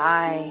nice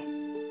sigh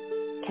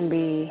can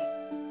be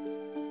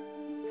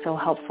so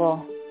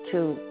helpful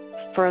to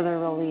further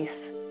release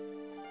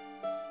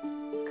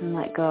and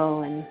let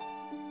go and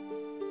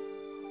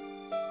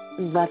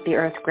let the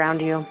earth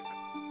ground you.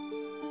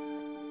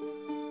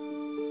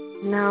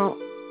 Now,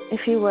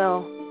 if you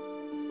will,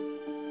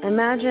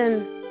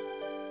 imagine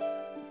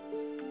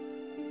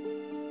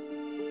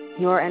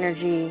your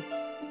energy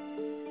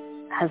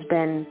has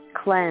been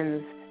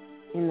cleansed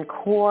in the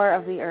core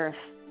of the earth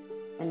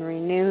and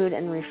renewed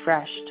and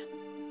refreshed.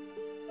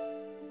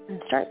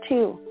 And start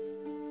to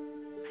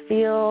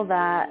feel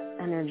that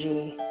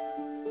energy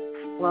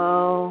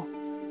flow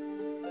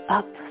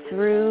up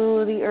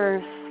through the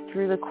earth,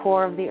 through the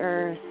core of the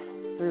earth,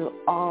 through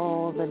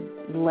all the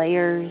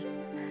layers,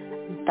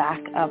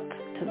 back up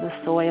to the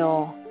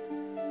soil,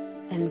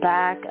 and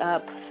back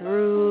up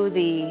through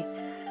the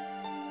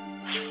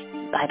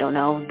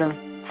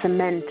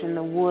cement and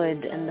the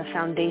wood and the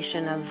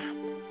foundation of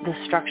the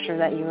structure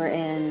that you are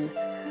in,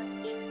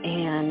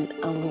 and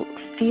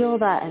feel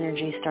that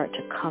energy start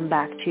to come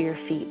back to your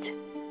feet.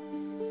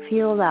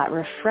 Feel that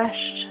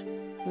refreshed,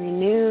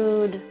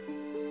 renewed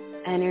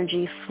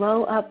energy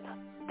flow up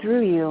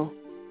through you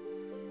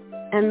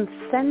and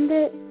send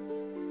it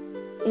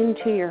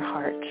into your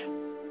heart.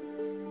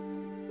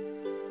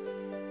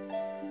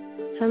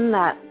 Send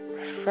that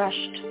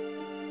refreshed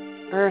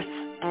earth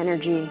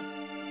energy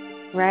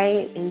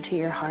right into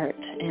your heart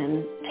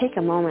and take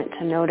a moment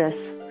to notice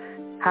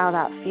how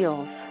that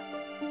feels.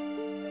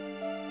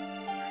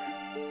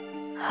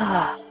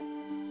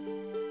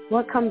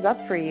 What comes up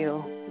for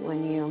you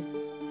when you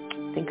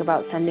think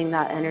about sending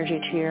that energy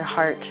to your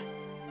heart?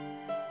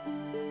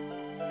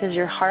 Does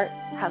your heart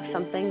have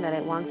something that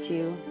it wants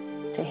you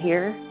to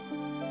hear?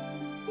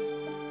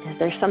 Is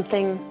there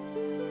something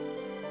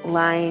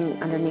lying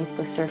underneath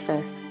the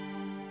surface,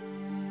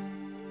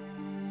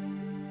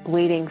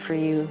 waiting for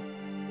you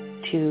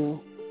to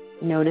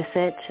notice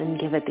it and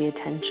give it the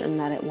attention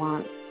that it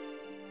wants?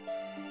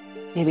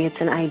 Maybe it's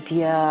an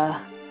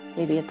idea,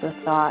 maybe it's a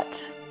thought,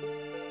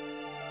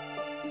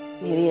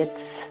 maybe it's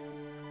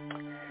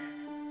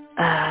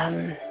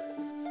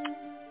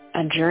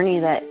a journey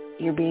that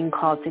you're being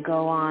called to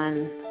go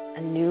on,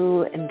 a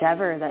new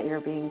endeavor that you're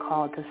being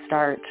called to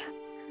start.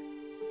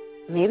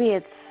 Maybe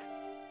it's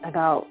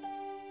about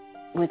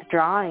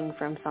withdrawing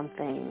from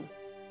something,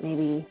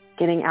 maybe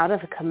getting out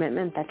of a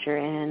commitment that you're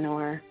in,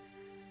 or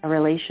a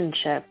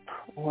relationship,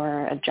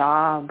 or a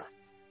job.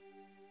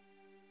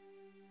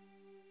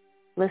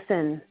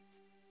 Listen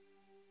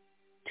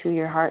to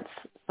your heart's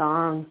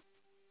song.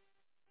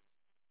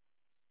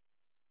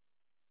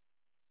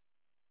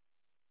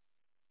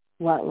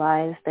 What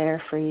lies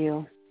there for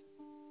you?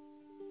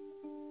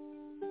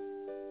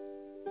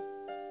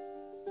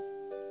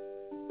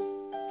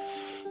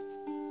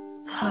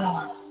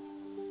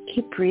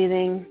 Keep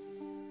breathing.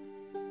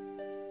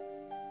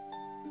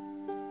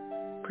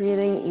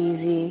 Breathing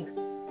easy.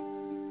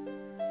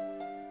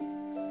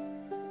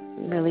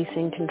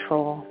 Releasing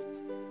control.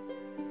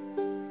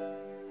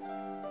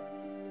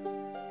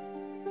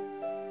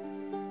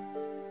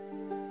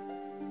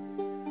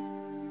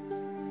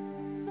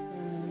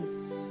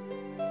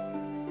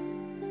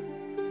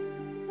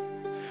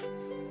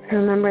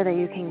 Remember that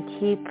you can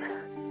keep,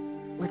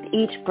 with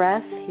each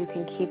breath, you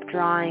can keep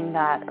drawing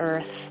that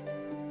earth,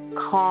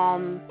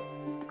 calm,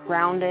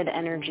 grounded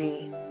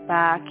energy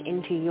back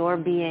into your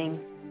being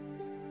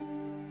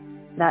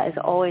that is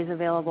always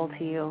available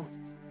to you.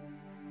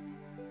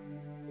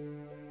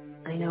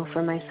 I know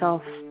for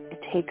myself, it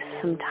takes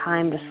some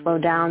time to slow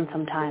down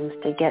sometimes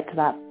to get to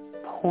that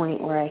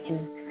point where I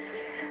can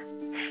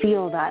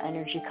feel that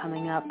energy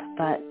coming up.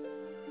 But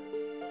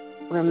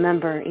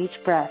remember, each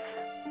breath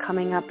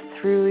coming up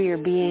through your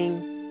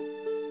being,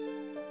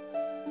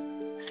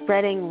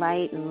 spreading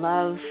light and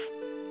love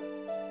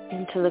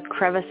into the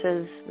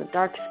crevices, the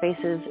dark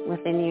spaces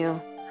within you.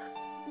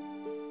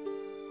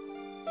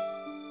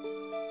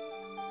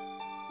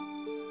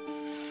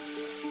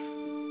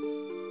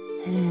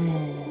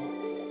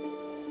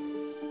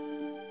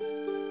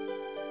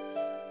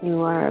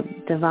 You are a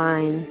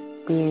divine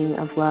being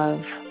of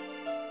love.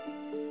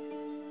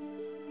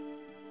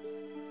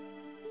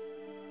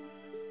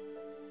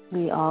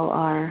 We all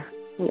are.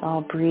 We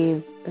all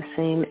breathe the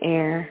same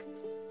air.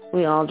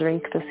 We all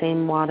drink the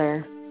same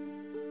water.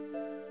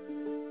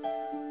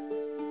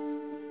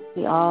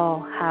 We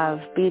all have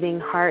beating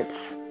hearts.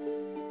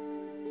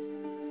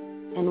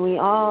 And we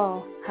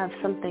all have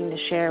something to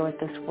share with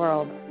this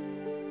world.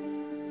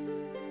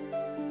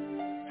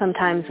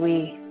 Sometimes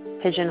we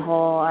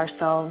pigeonhole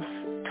ourselves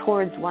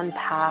towards one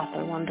path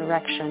or one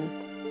direction.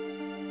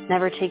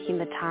 never taking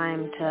the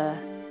time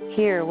to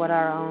hear what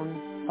our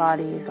own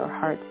bodies or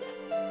hearts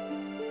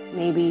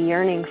may be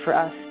yearning for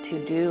us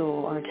to do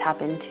or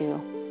tap into.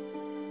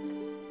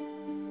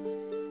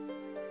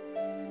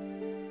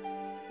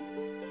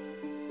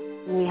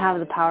 We have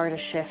the power to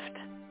shift.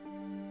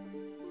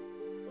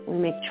 We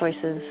make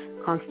choices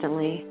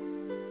constantly.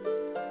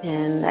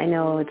 And I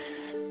know it's,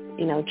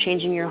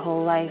 changing your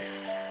whole life,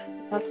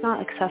 that's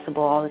not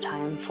accessible all the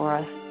time for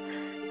us.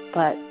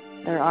 But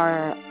there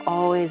are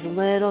always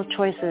little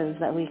choices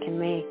that we can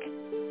make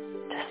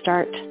to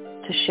start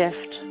to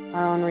shift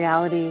our own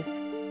realities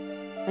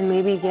and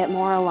maybe get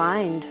more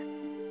aligned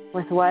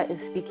with what is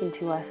speaking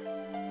to us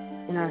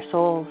in our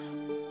souls.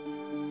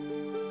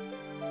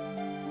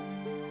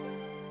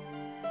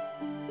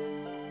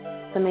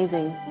 It's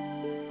amazing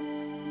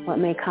what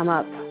may come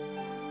up,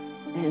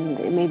 and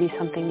it may be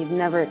something you've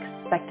never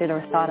expected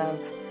or thought of,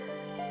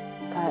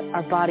 but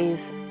our bodies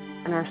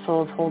and our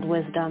souls hold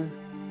wisdom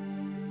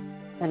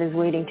that is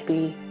waiting to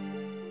be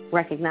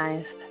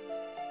recognized.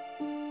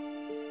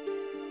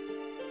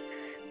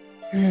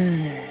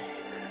 And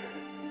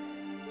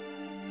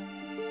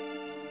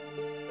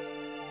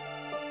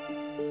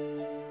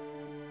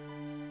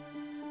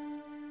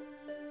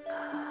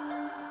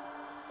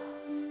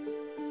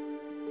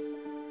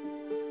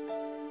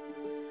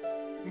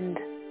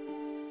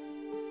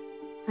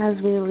as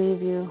we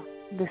leave you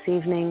this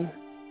evening,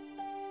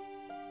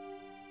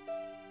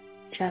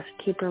 just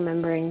keep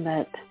remembering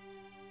that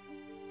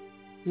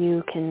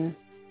you can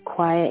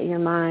quiet your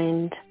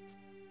mind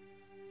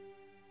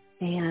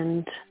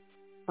and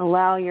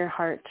allow your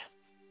heart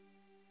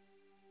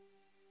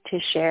to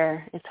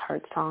share its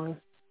heart song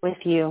with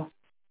you,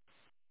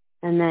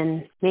 and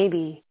then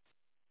maybe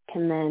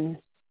can then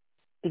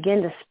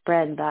begin to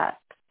spread that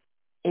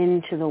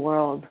into the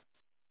world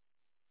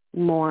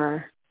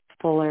more,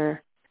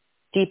 fuller,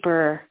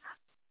 deeper,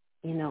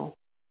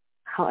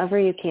 however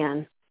you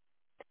can.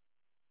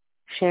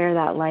 Share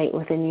that light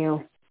within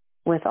you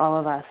with all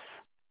of us,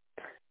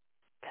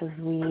 because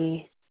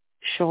we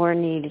sure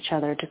need each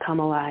other to come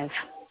alive.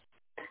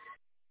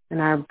 And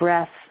our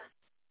breath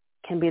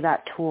can be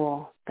that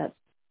tool that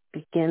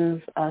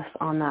begins us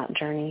on that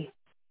journey.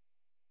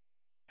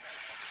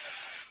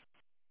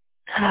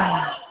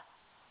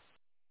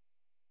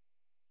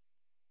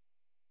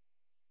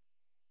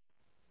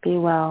 Be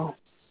well.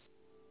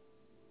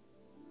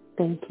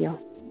 Thank you.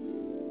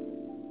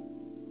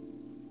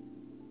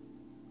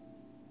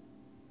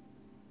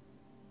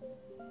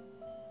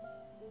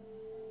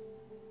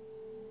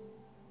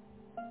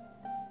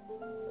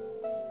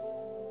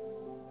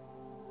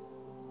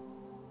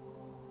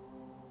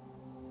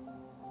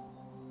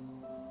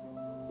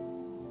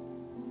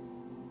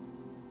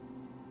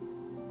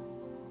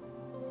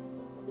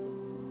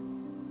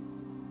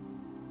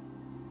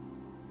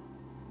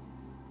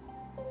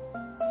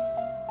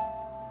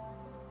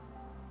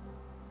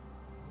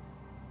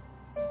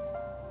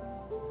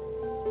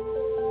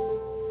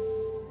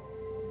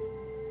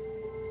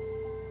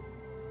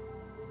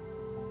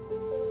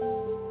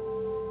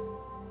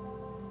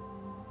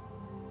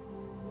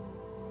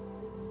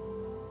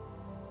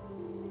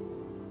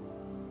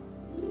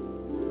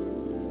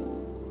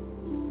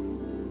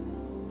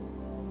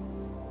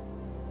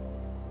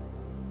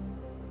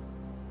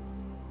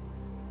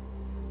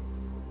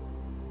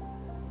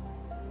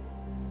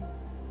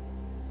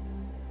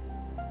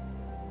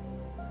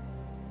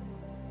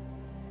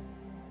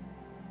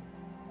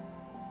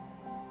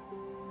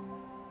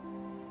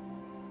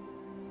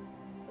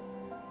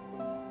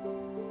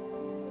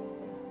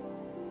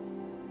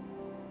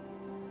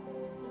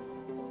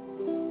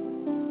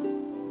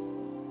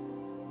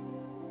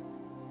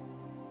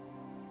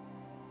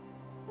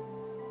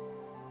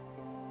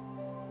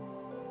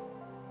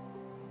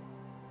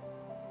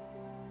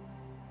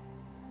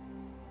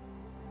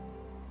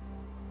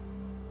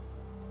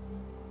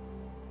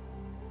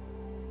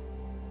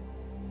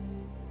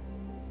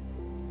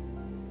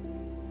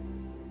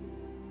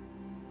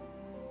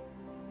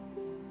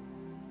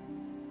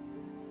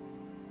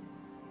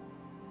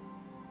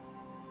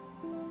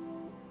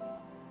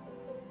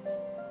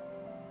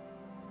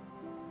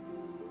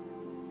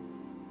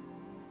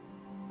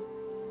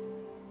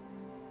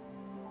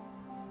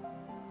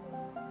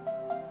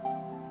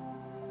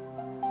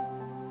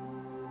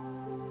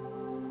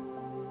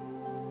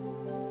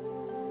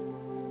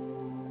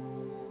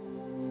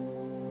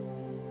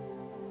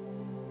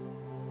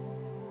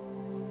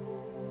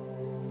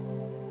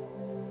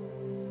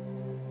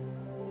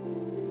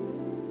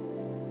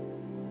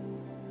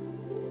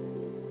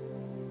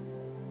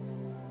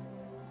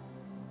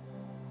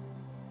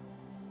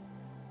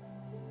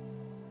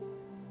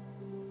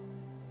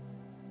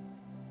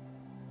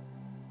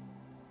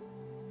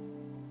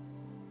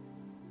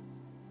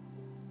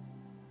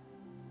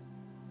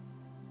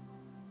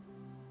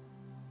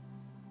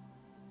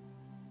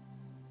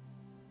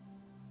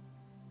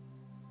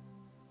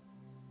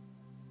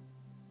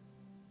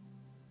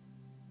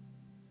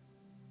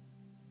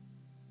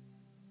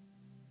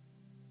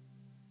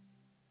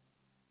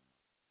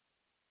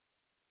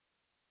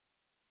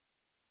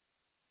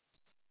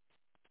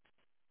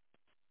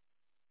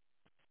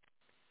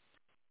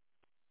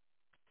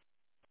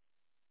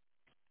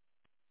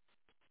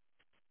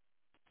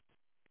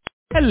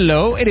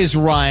 Hello, it is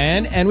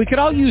Ryan, and we could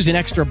all use an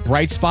extra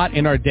bright spot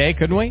in our day,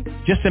 couldn't we?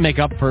 Just to make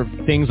up for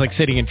things like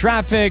sitting in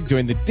traffic,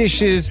 doing the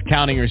dishes,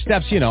 counting your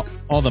steps, you know,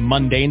 all the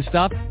mundane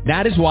stuff.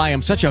 That is why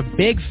I'm such a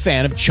big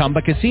fan of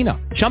Chumba Casino.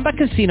 Chumba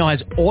Casino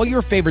has all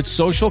your favorite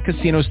social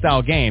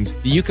casino-style games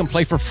that you can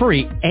play for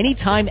free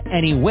anytime,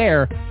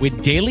 anywhere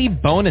with daily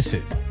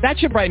bonuses. That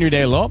should brighten your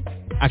day a little.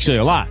 Actually,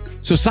 a lot.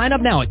 So sign up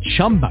now at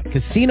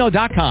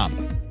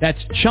ChumbaCasino.com. That's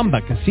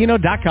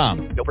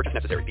ChumbaCasino.com. No purchase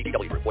necessary.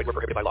 VGW. Void where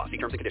prohibited by law. See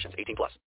terms and conditions. 18+.